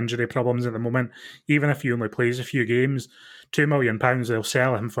they've got injury problems at the moment. Even if he only plays a few games, £2 million, they'll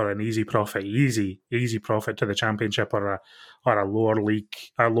sell him for an easy profit to the Championship or a lower league,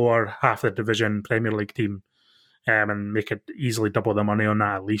 a lower half the division Premier League team, and make it easily double the money on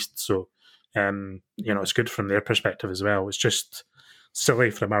that at least. So, it's good from their perspective as well. It's just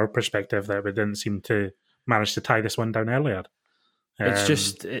silly from our perspective that we didn't seem to manage to tie this one down earlier. It's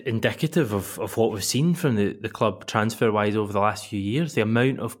just indicative of what we've seen from the club transfer-wise over the last few years. The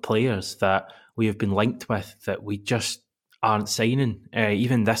amount of players that we have been linked with that we just aren't signing.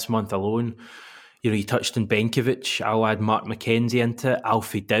 Even this month alone, you touched on Benkovic. I'll add Mark McKenzie into it,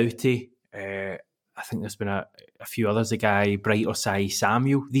 Alfie Doughty. I think there's been a few others, a guy, Bright Osai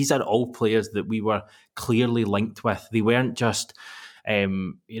Samuel. These are all players that we were clearly linked with. They weren't just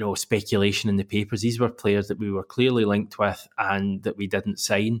speculation in the papers. These were players that we were clearly linked with and that we didn't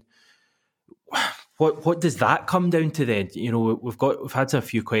sign. What does that come down to then? We've had a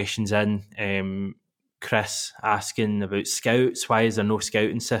few questions in. Chris asking about scouts. Why is there no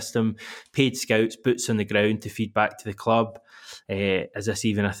scouting system? Paid scouts, boots on the ground to feed back to the club. Is this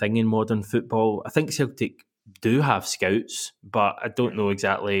even a thing in modern football? I think Celtic do have scouts, but I don't know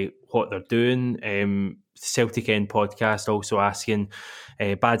exactly what they're doing. Celtic End podcast also asking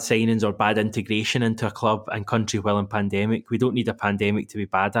bad signings or bad integration into a club and country while in pandemic. We don't need a pandemic to be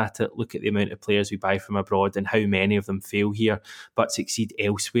bad at it. Look at the amount of players we buy from abroad and how many of them fail here but succeed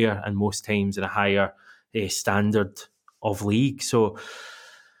elsewhere, and most times in a higher standard of league. So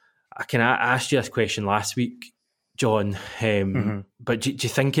I asked you this question last week, John, but do you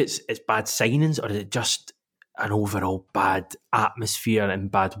think it's bad signings, or is it just an overall bad atmosphere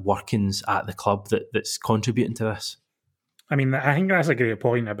and bad workings at the club that's contributing to this? I mean, I think that's a great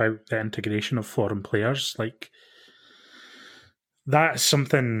point about the integration of foreign players. Like, that's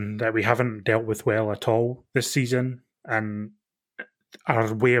something that we haven't dealt with well at all this season, and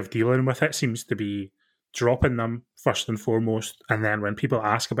our way of dealing with it seems to be dropping them first and foremost, and then when people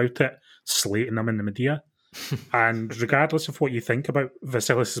ask about it, slating them in the media. And regardless of what you think about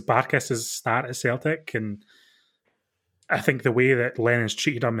Vasilis Barkas' start at Celtic, and I think the way that Lennon's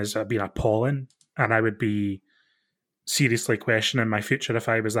treated him has been appalling, and I would be seriously questioning my future if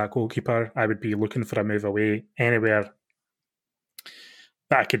I was that goalkeeper. I would be looking for a move away anywhere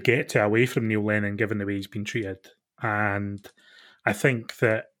that I could get to away from Neil Lennon, given the way he's been treated. And I think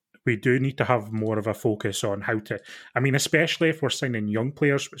that we do need to have more of a focus on how to, especially if we're signing young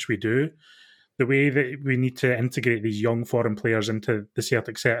players, which we do, the way that we need to integrate these young foreign players into the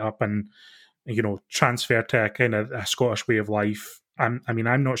Celtic setup and, transfer to a kind of a Scottish way of life. I'm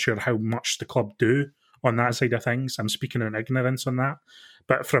not sure how much the club do on that side of things. I'm speaking in ignorance on that.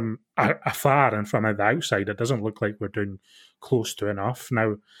 But from afar and from the outside, it doesn't look like we're doing close to enough.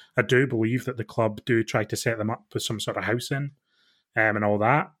 Now, I do believe that the club do try to set them up with some sort of housing and all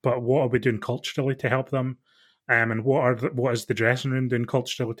that. But what are we doing culturally to help them? And what is the dressing room doing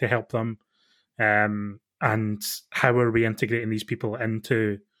culturally to help them? And how are we integrating these people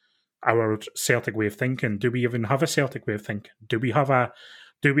into our Celtic way of thinking? Do we even have a Celtic way of thinking? Do we have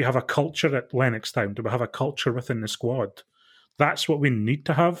a culture at Lennoxtown? Do we have a culture within the squad? That's what we need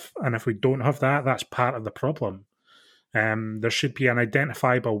to have. And if we don't have that, that's part of the problem. There should be an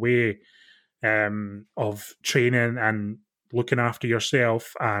identifiable way of training and looking after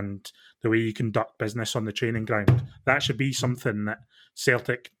yourself and the way you conduct business on the training ground. That should be something that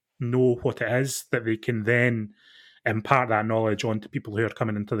Celtic know what it is, that they can then impart that knowledge onto people who are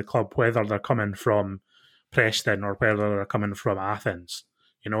coming into the club, whether they're coming from Preston or whether they're coming from Athens,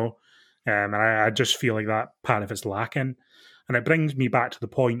 and I just feel like that part of it's lacking. And it brings me back to the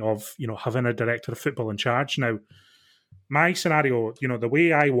point of, having a director of football in charge. Now, my scenario, the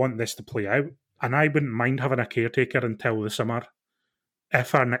way I want this to play out, and I wouldn't mind having a caretaker until the summer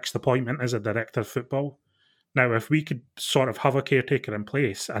if our next appointment is a director of football. Now, if we could sort of have a caretaker in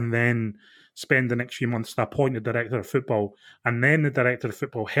place and then spend the next few months to appoint a director of football, and then the director of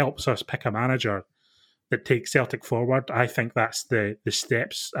football helps us pick a manager that takes Celtic forward, I think that's the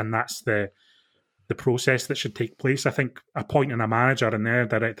steps and that's the process that should take place. I think appointing a manager and then a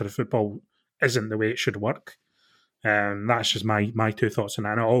director of football isn't the way it should work. That's just my two thoughts on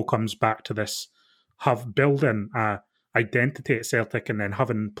that. And it all comes back to this building a identity at Celtic and then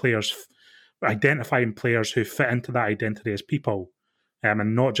having players, identifying players who fit into that identity as people,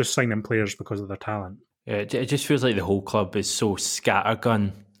 and not just signing players because of their talent. Yeah, it just feels like the whole club is so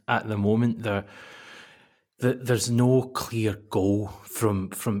scattergun at the moment. There's no clear goal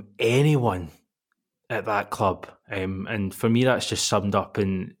from anyone at that club, and for me, that's just summed up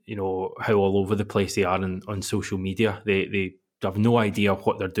in how all over the place they are on social media. They have no idea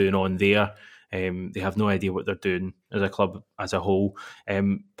what they're doing on there. They have no idea what they're doing as a club as a whole.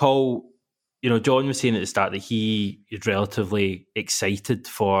 Paul, John was saying at the start that he is relatively excited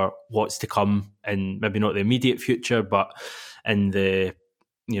for what's to come, and maybe not the immediate future, but in the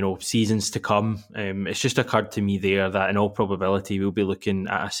seasons to come. It's just occurred to me there that in all probability we'll be looking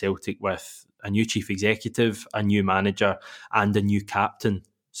at a Celtic with a new chief executive, a new manager, and a new captain.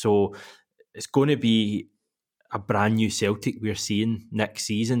 So it's going to be a brand new Celtic we're seeing next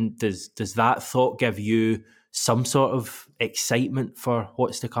season. Does that thought give you some sort of excitement for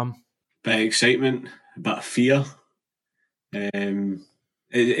what's to come? Bit of excitement, a bit of fear.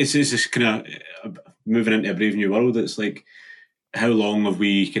 It's just kind of moving into a brave new world. It's like, how long have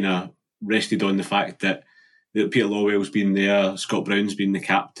we kind of rested on the fact that Peter Lawwell's been there, Scott Brown's been the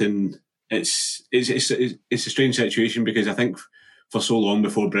captain? It's a strange situation, because I think for so long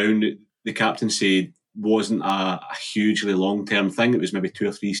before Brown, the captaincy wasn't a hugely long-term thing. It was maybe 2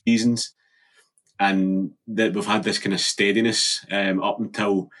 or 3 seasons, and that we've had this kind of steadiness up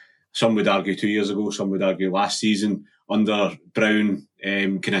until, some would argue 2 years ago, some would argue last season, under Brown,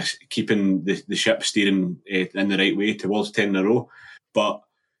 kind of keeping the ship steering in the right way towards 10 in a row. But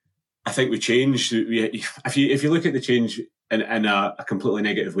I think we changed. If you look at the change in a completely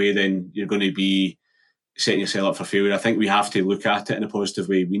negative way, then you're going to be setting yourself up for failure. I think we have to look at it in a positive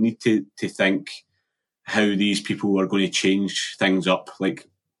way. We need to think how these people are going to change things up. Like,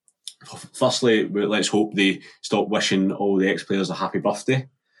 firstly, let's hope they stop wishing all the ex-players a happy birthday,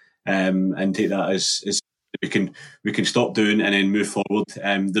 and take that as we can stop doing, and then move forward.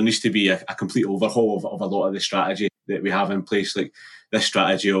 There needs to be a complete overhaul of a lot of the strategy that we have in place. Like this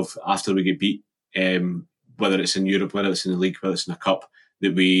strategy of, after we get beat, whether it's in Europe, whether it's in the league, whether it's in a cup,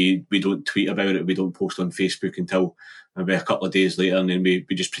 that we don't tweet about it, we don't post on Facebook until maybe a couple of days later, and then we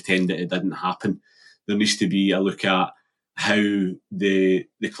just pretend that it didn't happen. There needs to be a look at how the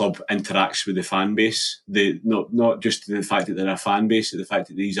club interacts with the fan base. Not just the fact that they're a fan base, but the fact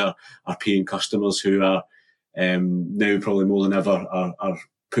that these are paying customers who are now probably more than ever are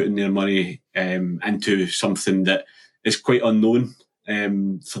putting their money into something that is quite unknown.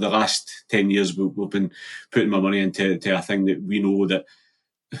 For the last 10 years, we've been putting my money into a thing that we know that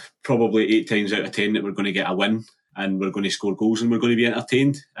probably 8 times out of 10 that we're going to get a win, and we're going to score goals, and we're going to be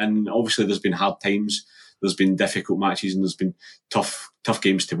entertained. And obviously there's been hard times, there's been difficult matches, and there's been tough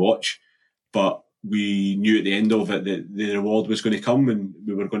games to watch. But we knew at the end of it that the reward was going to come, and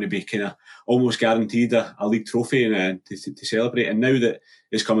we were going to be kind of almost guaranteed a league trophy and to celebrate. And now that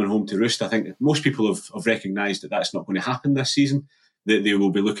it's coming home to roost, I think most people have recognised that that's not going to happen this season, that they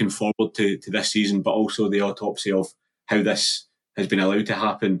will be looking forward to this season, but also the autopsy of how this has been allowed to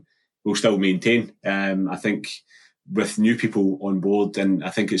happen will still maintain. I think with new people on board, and I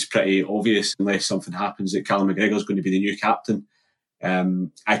think it's pretty obvious, unless something happens, that Callum McGregor's going to be the new captain.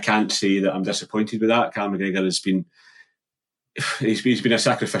 I can't say that I'm disappointed with that. Callum McGregor has been he's been a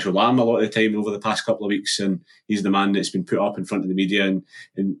sacrificial lamb a lot of the time over the past couple of weeks, and he's the man that's been put up in front of the media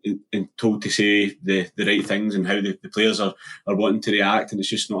and told to say the right things, and how the players are wanting to react, and it's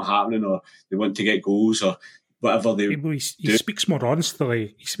just not happening, or they want to get goals or whatever they do. He speaks more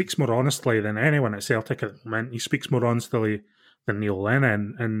honestly. He speaks more honestly than anyone at Celtic at the moment. He speaks more honestly than Neil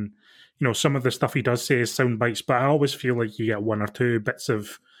Lennon, and some of the stuff he does say is sound bites, but I always feel like you get 1 or 2 bits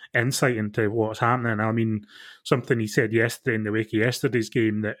of insight into what's happening. I mean, something he said yesterday in the wake of yesterday's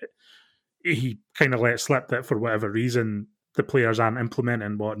game, that he kind of let slip that for whatever reason the players aren't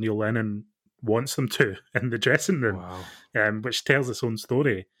implementing what Neil Lennon wants them to in the dressing room. Wow. Which tells its own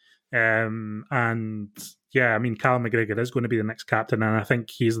story. And yeah, I mean, Callum McGregor is going to be the next captain, and I think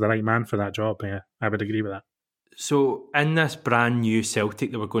he's the right man for that job. Yeah, I would agree with that. So in this brand new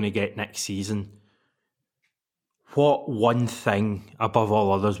Celtic that we're going to get next season, what one thing above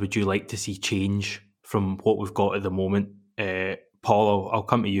all others would you like to see change from what we've got at the moment? Paul, I'll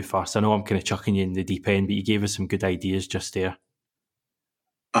come to you first. I know I'm kind of chucking you in the deep end, but you gave us some good ideas just there.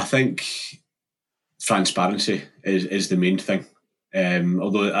 I think transparency is the main thing.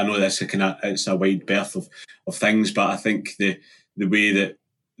 Although I know it's a wide berth of things, but I think the way that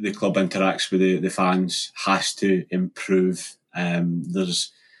the club interacts with the fans has to improve.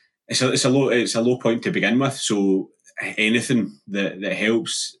 It's a low point to begin with, so anything that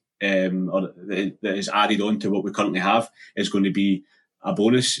helps or that is added on to what we currently have is going to be a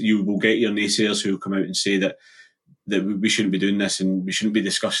bonus. You will get your naysayers who will come out and say that that we shouldn't be doing this and we shouldn't be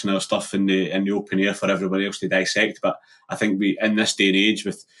discussing our stuff in the open air for everybody else to dissect. But I think we, in this day and age,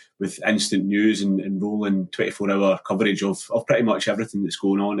 with instant news and rolling 24-hour coverage of pretty much everything that's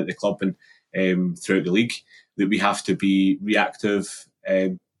going on at the club and throughout the league, that we have to be reactive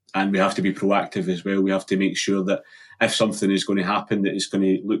and we have to be proactive as well. We have to make sure that if something is going to happen that is going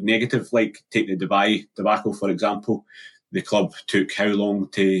to look negative, like take the Dubai debacle, for example, the club took how long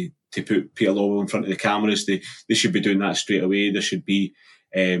to put Peter Lawwell in front of the cameras? They should be doing that straight away. There should be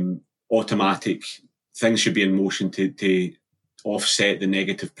automatic things should be in motion to offset the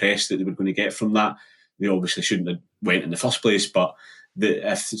negative press that they were going to get from that. They obviously shouldn't have went in the first place, but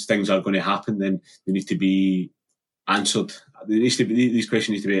if things are going to happen, then they need to be answered. These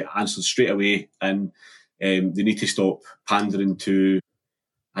questions need to be answered straight away, and they need to stop pandering to,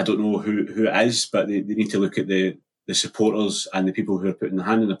 I don't know who it is, but they need to look at the supporters and the people who are putting their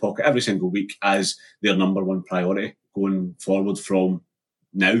hand in the pocket every single week as their number one priority going forward from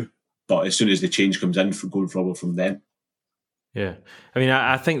now. But as soon as the change comes in, going forward from then. Yeah. I mean,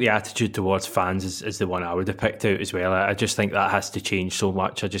 I think the attitude towards fans is the one I would have picked out as well. I just think that has to change so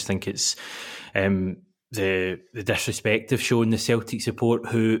much. I just think it's the disrespect of showing the Celtic support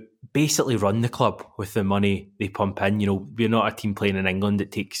who basically run the club with the money they pump in. You know, we're not a team playing in England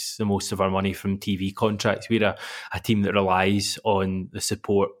that takes the most of our money from TV contracts. We're a team that relies on the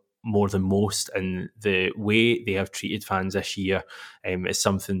support more than most, and the way they have treated fans this year is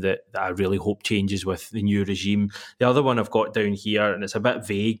something that I really hope changes with the new regime. The other one I've got down here, and it's a bit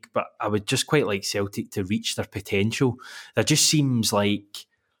vague, but I would just quite like Celtic to reach their potential. There just seems like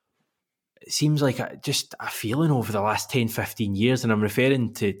just a feeling over the last 10, 15 years, and I'm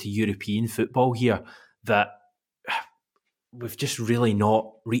referring to European football here, that we've just really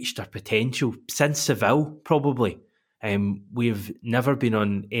not reached our potential since Seville, probably. We've never been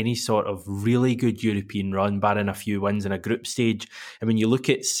on any sort of really good European run, barring a few wins in a group stage. And when you look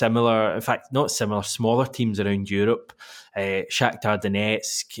at smaller teams around Europe, Shakhtar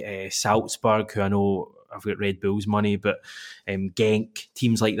Donetsk, Salzburg, who I know I've got Red Bull's money, but Genk,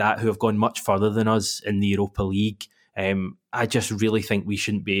 teams like that who have gone much further than us in the Europa League. I just really think we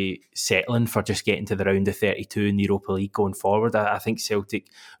shouldn't be settling for just getting to the round of 32 in the Europa League going forward. I think Celtic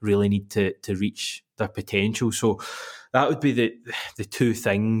really need to reach their potential. So that would be the two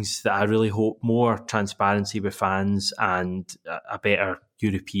things that I really hope: more transparency with fans and a better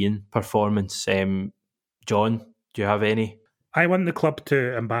European performance. John, do you have any? I want the club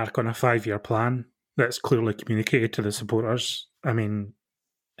to embark on a 5-year plan that's clearly communicated to the supporters. I mean,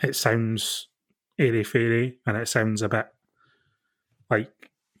 it sounds airy-fairy and it sounds a bit like,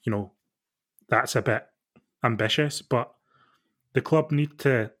 you know, that's a bit ambitious, but the club need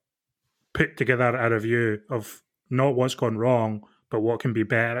to put together a review of not what's gone wrong, but what can be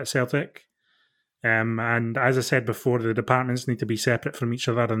better at Celtic. And as I said before, the departments need to be separate from each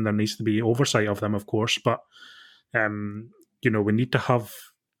other and there needs to be oversight of them, of course, but you know, we need to have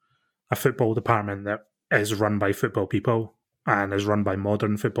a football department that is run by football people and is run by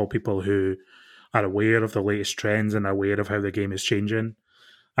modern football people who are aware of the latest trends and aware of how the game is changing.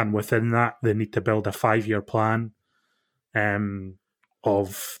 And within that, they need to build a 5-year plan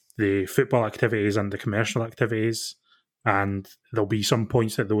of the football activities and the commercial activities. And there'll be some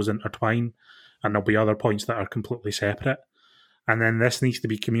points that those intertwine, and there'll be other points that are completely separate. And then this needs to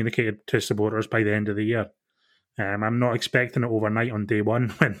be communicated to supporters by the end of the year. I'm not expecting it overnight on day one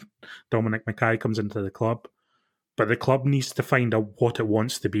when Dominic McKay comes into the club, but the club needs to find out what it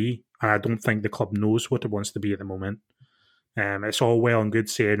wants to be, and I don't think the club knows what it wants to be at the moment. It's all well and good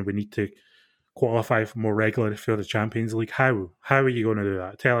saying we need to qualify for more regularly for the Champions League. How are you going to do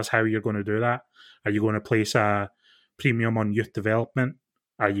that? Tell us how you're going to do that. Are you going to place a premium on youth development?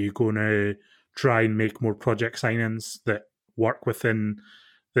 Are you going to try and make more project signings that work within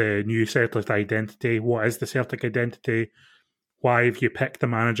the new Celtic identity? What is the Celtic identity? Why have you picked the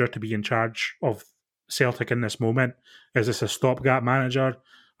manager to be in charge of Celtic in this moment? Is this a stopgap manager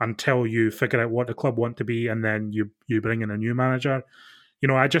until you figure out what the club want to be and then you bring in a new manager? You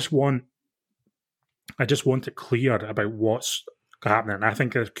know, I just want it clear about what's happening. I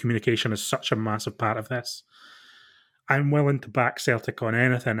think that communication is such a massive part of this. I'm willing to back Celtic on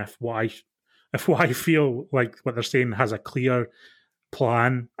anything if what I feel like what they're saying has a clear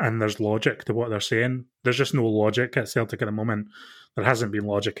plan and there's logic to what they're saying. There's just no logic at Celtic at the moment. There hasn't been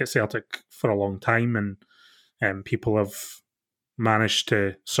logic at Celtic for a long time, and people have managed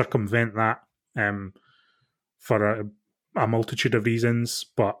to circumvent that for a multitude of reasons.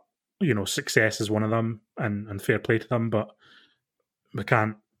 But you know, success is one of them, and fair play to them. But we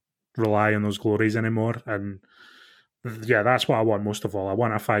can't rely on those glories anymore. And Yeah, that's what I want most of all. I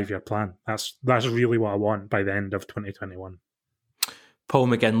want a 5-year plan. That's really what I want by the end of 2021. Paul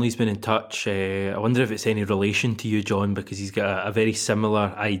McGinley's been in touch. I wonder if it's any relation to you, John, because he's got a very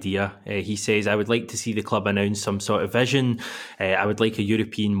similar idea. He says, I would like to see the club announce some sort of vision. I would like a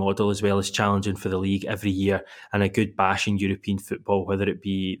European model as well as challenging for the league every year and a good bash in European football, whether it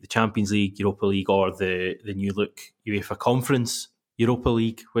be the Champions League, Europa League or the new look UEFA Conference Europa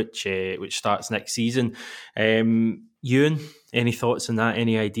League, which starts next season. Ewan, any thoughts on that?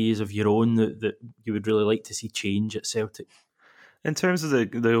 Any ideas of your own that you would really like to see change at Celtic? In terms of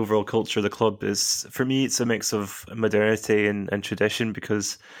the overall culture of the club, is for me it's a mix of modernity and tradition,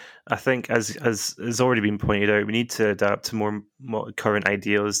 because I think as has already been pointed out, we need to adapt to more current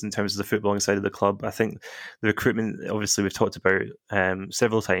ideals in terms of the footballing side of the club. I think the recruitment, obviously we've talked about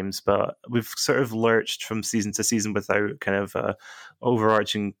several times, but we've sort of lurched from season to season without kind of a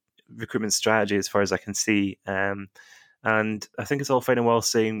overarching recruitment strategy as far as I can see. And I think it's all fine and well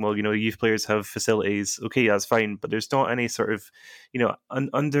saying, well, youth players have facilities. Okay, that's fine. But there's not any sort of,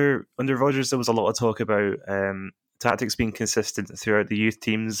 under Rodgers, there was a lot of talk about tactics being consistent throughout the youth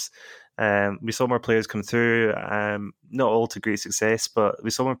teams. We saw more players come through, not all to great success, but we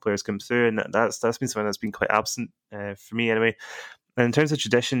saw more players come through. And that's been something that's been quite absent for me anyway. And in terms of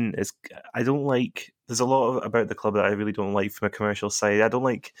tradition, there's a lot about the club that I really don't like from a commercial side. I don't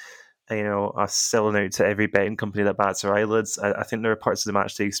like us selling out to every betting company that bats our eyelids. I think there are parts of the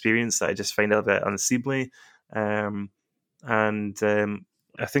matchday experience that I just find a bit unseemly. And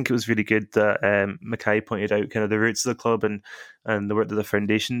I think it was really good that McKay pointed out kind of the roots of the club and the work that the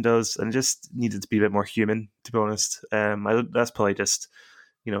foundation does, and it just needed to be a bit more human, to be honest. That's probably just,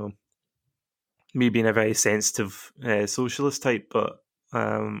 me being a very sensitive socialist type, but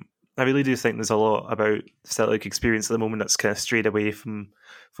I really do think there's a lot about Celtic experience at the moment that's kind of strayed away from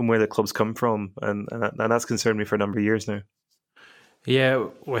where the club's come from, and that's concerned me for a number of years now. Yeah,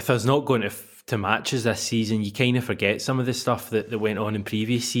 with us not going to matches this season, you kind of forget some of the stuff that went on in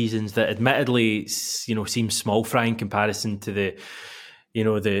previous seasons that admittedly, seems small fry in comparison to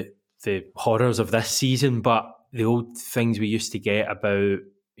the horrors of this season, but the old things we used to get about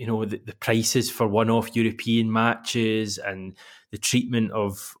the prices for one-off European matches and the treatment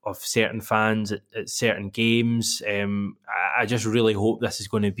of certain fans at certain games. I just really hope this is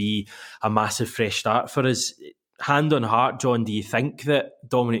going to be a massive fresh start for us. Hand on heart, John, do you think that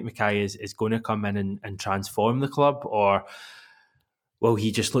Dominic McKay is going to come in and transform the club, or will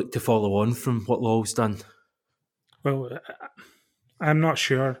he just look to follow on from what Lawwell's done? Well, I'm not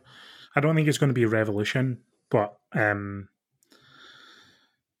sure. I don't think it's going to be a revolution, but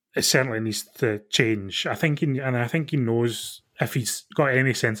it certainly needs to change. I think he knows, if he's got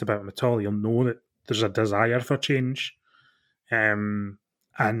any sense about him at all, he'll know that there's a desire for change. And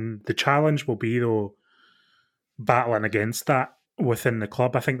the challenge will be, though, battling against that within the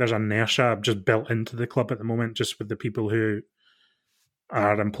club. I think there's inertia just built into the club at the moment, just with the people who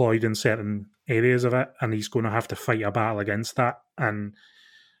are employed in certain areas of it, and he's going to have to fight a battle against that. And,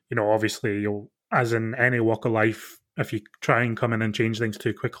 obviously, as in any walk of life, if you try and come in and change things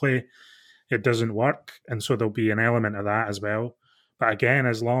too quickly, it doesn't work. And so there'll be an element of that as well. But again,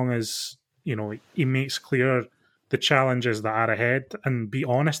 as long as, he makes clear the challenges that are ahead and be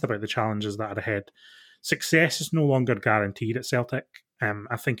honest about the challenges that are ahead, success is no longer guaranteed at Celtic.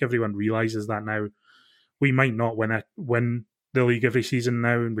 I think everyone realises that now. We might not win the league every season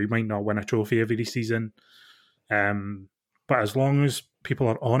now, and we might not win a trophy every season. But as long as people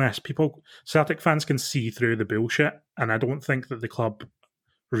are honest, Celtic fans can see through the bullshit, and I don't think that the club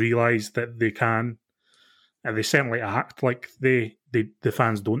realise that they can. And they certainly act like the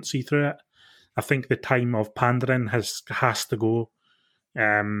fans don't see through it. I think the time of pandering has to go,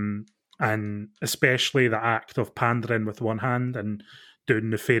 and especially the act of pandering with one hand and doing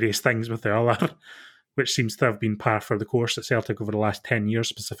nefarious things with the other, which seems to have been par for the course at Celtic over the last 10 years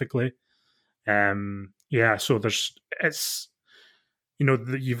specifically. So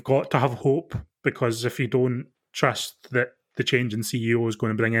you've got to have hope, because if you don't trust that the change in CEO is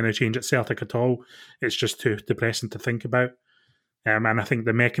going to bring any change at Celtic at all, it's just too depressing to think about. And I think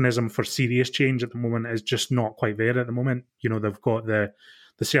the mechanism for serious change at the moment is just not quite there at the moment. They've got the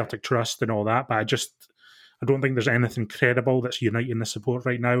Celtic Trust and all that, but I don't think there's anything credible that's uniting the support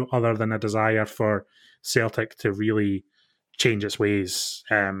right now, other than a desire for Celtic to really change its ways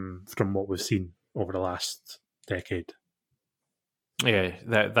from what we've seen over the last decade. Yeah,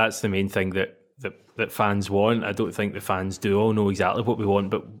 that's the main thing that fans want. I don't think the fans do all know exactly what we want,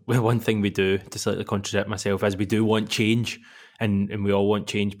 but one thing we do, to slightly contradict myself, is we do want change, and we all want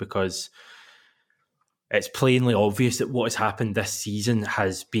change because it's plainly obvious that what has happened this season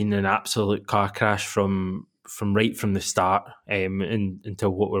has been an absolute car crash from right from the start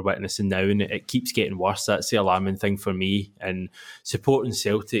until what we're witnessing now, and it keeps getting worse. That's the alarming thing for me. And supporting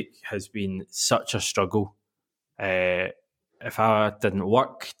Celtic has been such a struggle. If I didn't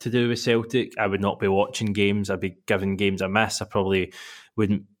work to do with Celtic, I would not be watching games. I'd be giving games a miss. I probably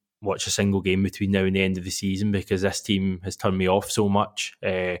wouldn't watch a single game between now and the end of the season because this team has turned me off so much.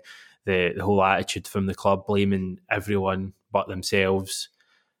 The whole attitude from the club, blaming everyone but themselves,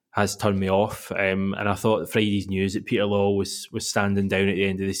 has turned me off. And I thought Friday's news that Peter Lawwell was standing down at the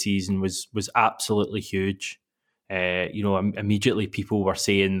end of the season was absolutely huge. Immediately people were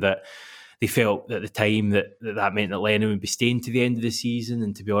saying that they felt at the time that meant that Lennon would be staying to the end of the season.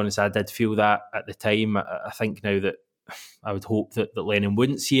 And to be honest, I did feel that at the time. I think now that I would hope that Lennon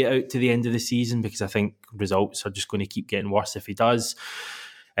wouldn't see it out to the end of the season, because I think results are just going to keep getting worse if he does.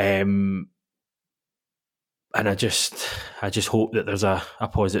 And I just hope that there's a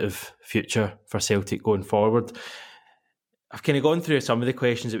positive future for Celtic going forward. I've kind of gone through some of the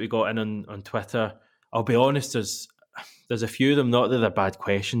questions that we got in on Twitter. I'll be honest, there's a few of them, not that they're bad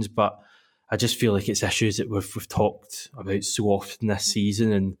questions, but I just feel like it's issues that we've talked about so often this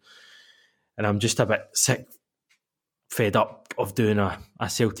season, and I'm just a bit fed up of doing a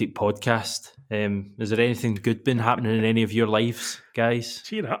Celtic podcast. Is there anything good been happening in any of your lives, guys?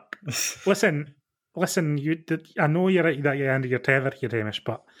 Cheer up. Listen, I know you're at the end of your tether here, Hamish,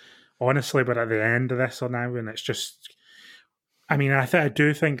 but honestly, we're at the end of this now, and it's just, I mean, I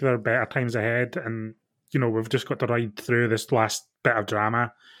do think there are better times ahead, and, we've just got to ride through this last bit of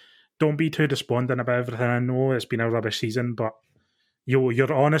drama. Don't be too despondent about everything. I know it's been a rubbish season, but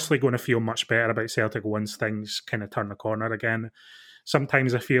you're honestly going to feel much better about Celtic once things kind of turn the corner again.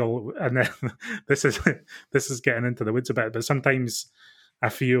 Sometimes I feel, and this is getting into the woods a bit, but sometimes I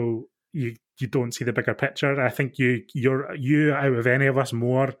feel you don't see the bigger picture. I think you out of any of us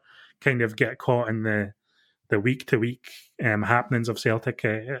more kind of get caught in the week to week happenings of Celtic,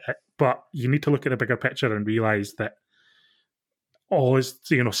 but you need to look at the bigger picture and realise that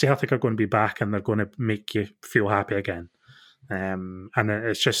Celtic are going to be back and they're going to make you feel happy again. And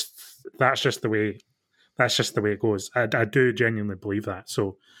that's just the way it goes. I do genuinely believe that.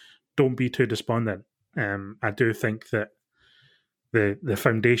 So don't be too despondent. I do think that the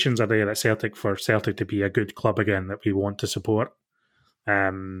foundations are there at Celtic for Celtic to be a good club again that we want to support.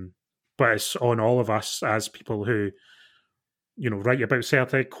 But it's on all of us as people who, write about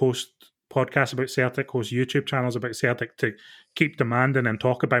Celtic, host podcasts about Celtic, host YouTube channels about Celtic, to keep demanding and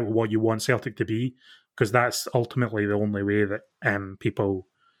talk about what you want Celtic to be, because that's ultimately the only way that people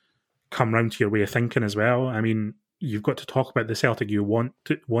come round to your way of thinking as well. I mean, you've got to talk about the Celtic you want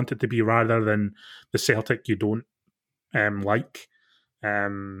it to be, rather than the Celtic you don't like,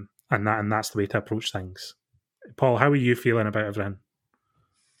 and that's the way to approach things. Paul, how are you feeling about everything?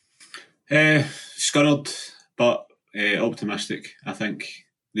 Scurred, but optimistic. I think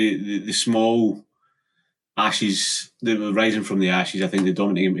the small ashes, the rising from the ashes, I think the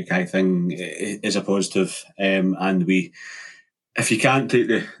Dominic McKay thing is a positive. And if you can't take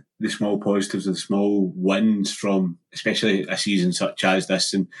the small positives and the small wins from, especially a season such as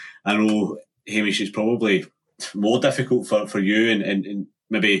this, and I know, Hamish, it's probably more difficult for you and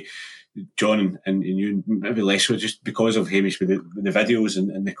maybe John and you, maybe less so, just because of Hamish with the videos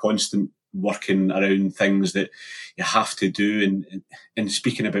and the constant working around things that you have to do, and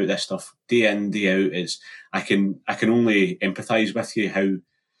speaking about this stuff day in, day out, is I can only empathise with you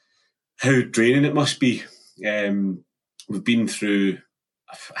how draining it must be. We've been through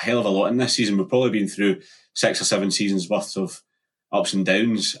a hell of a lot in this season. We've probably been through 6 or 7 seasons worth of ups and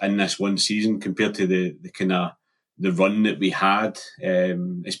downs in this one season, compared to the kind of the run that we had,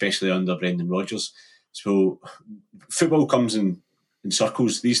 especially under Brendan Rodgers. So football comes in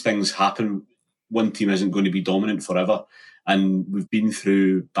circles. These things happen. One team isn't going to be dominant forever, and we've been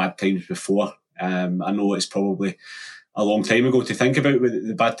through bad times before. I know it's probably a long time ago to think about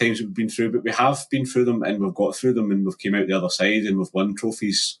the bad times we've been through, but we have been through them, and we've got through them, and we've came out the other side, and we've won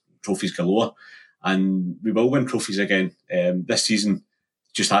trophies galore, and we will win trophies again. This season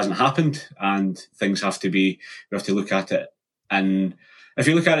just hasn't happened, and things have to be, we have to look at it. And if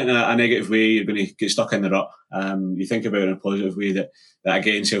you look at it in a negative way, you're going to get stuck in the rut. You think about it in a positive way, that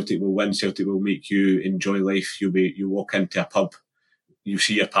again, Celtic will win, Celtic will make you enjoy life. You walk into a pub, you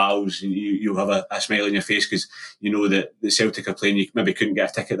see your pals, and you'll have a smile on your face, because you know that the Celtic are playing. You maybe couldn't get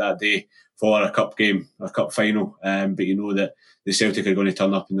a ticket that day for a cup game, a cup final, but you know that the Celtic are going to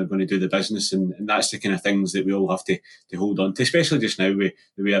turn up and they're going to do the business, and that's the kind of things that we all have to hold on to, especially just now with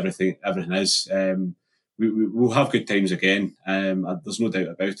the way everything is. We'll have good times again. There's no doubt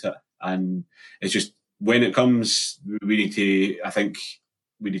about it, and it's just when it comes, we need to, I think,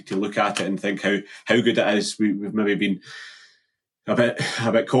 we need to look at it and think how good it is. We've maybe been a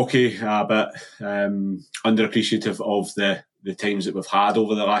bit cocky, a bit underappreciative of the times that we've had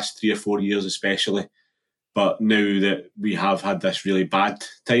over the last 3 or 4 years especially. But now that we have had this really bad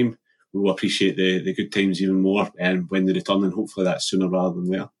time, we will appreciate the good times even more when they return, and hopefully that's sooner rather than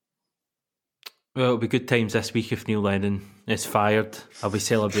later. Well, it'll be good times this week if Neil Lennon is fired. I'll be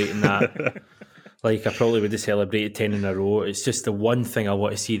celebrating that. Like I probably would have celebrated 10 in a row. It's just the one thing I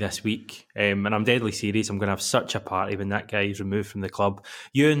want to see this week. And I'm deadly serious. I'm going to have such a party when that guy is removed from the club.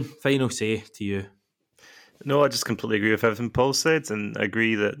 Ewan, final say to you. No, I just completely agree with everything Paul said, and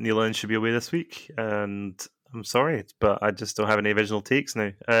agree that Neil Lennon should be away this week. And I'm sorry, but I just don't have any original takes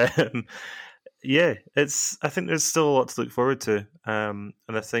now. Yeah, I think there's still a lot to look forward to. And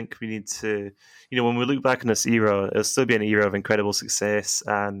I think we need to, when we look back on this era, it'll still be an era of incredible success.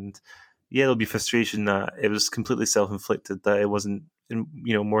 And yeah, there'll be frustration that it was completely self-inflicted, that it wasn't,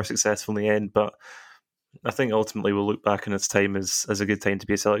 more successful in the end. But I think ultimately we'll look back on its time as a good time to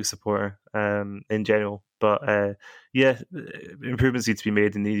be a Celtic supporter in general. But improvements need to be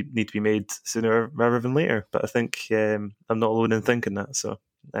made, and need to be made sooner rather than later. But I think I'm not alone in thinking that. So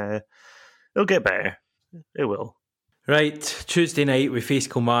it'll get better. It will. Right, Tuesday night we face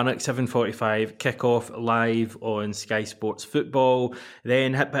Kilmarnock, 7:45, kick-off live on Sky Sports Football.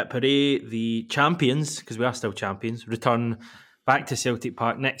 Then hip hip hooray, the champions, because we are still champions, return back to Celtic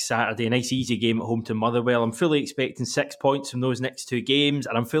Park next Saturday. A nice easy game at home to Motherwell. I'm fully expecting 6 points from those next 2 games,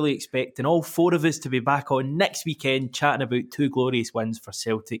 and I'm fully expecting all 4 of us to be back on next weekend chatting about 2 glorious wins for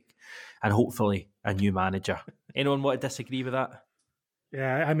Celtic and hopefully a new manager. Anyone want to disagree with that?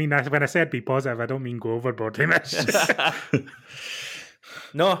 Yeah, I mean, when I said be positive, I don't mean go overboard in this.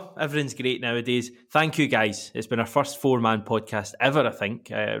 No, everything's great nowadays. Thank you, guys. It's been our first 4-man podcast ever, I think.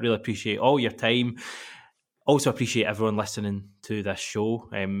 I really appreciate all your time. Also appreciate everyone listening to this show.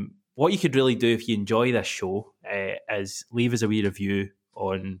 What you could really do if you enjoy this show is leave us a wee review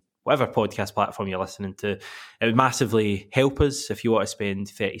on whatever podcast platform you're listening to. It would massively help us if you want to spend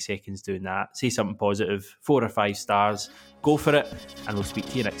 30 seconds doing that. Say something positive, 4 or 5 stars. Go for it, and we'll speak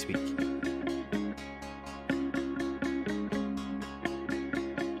to you next week.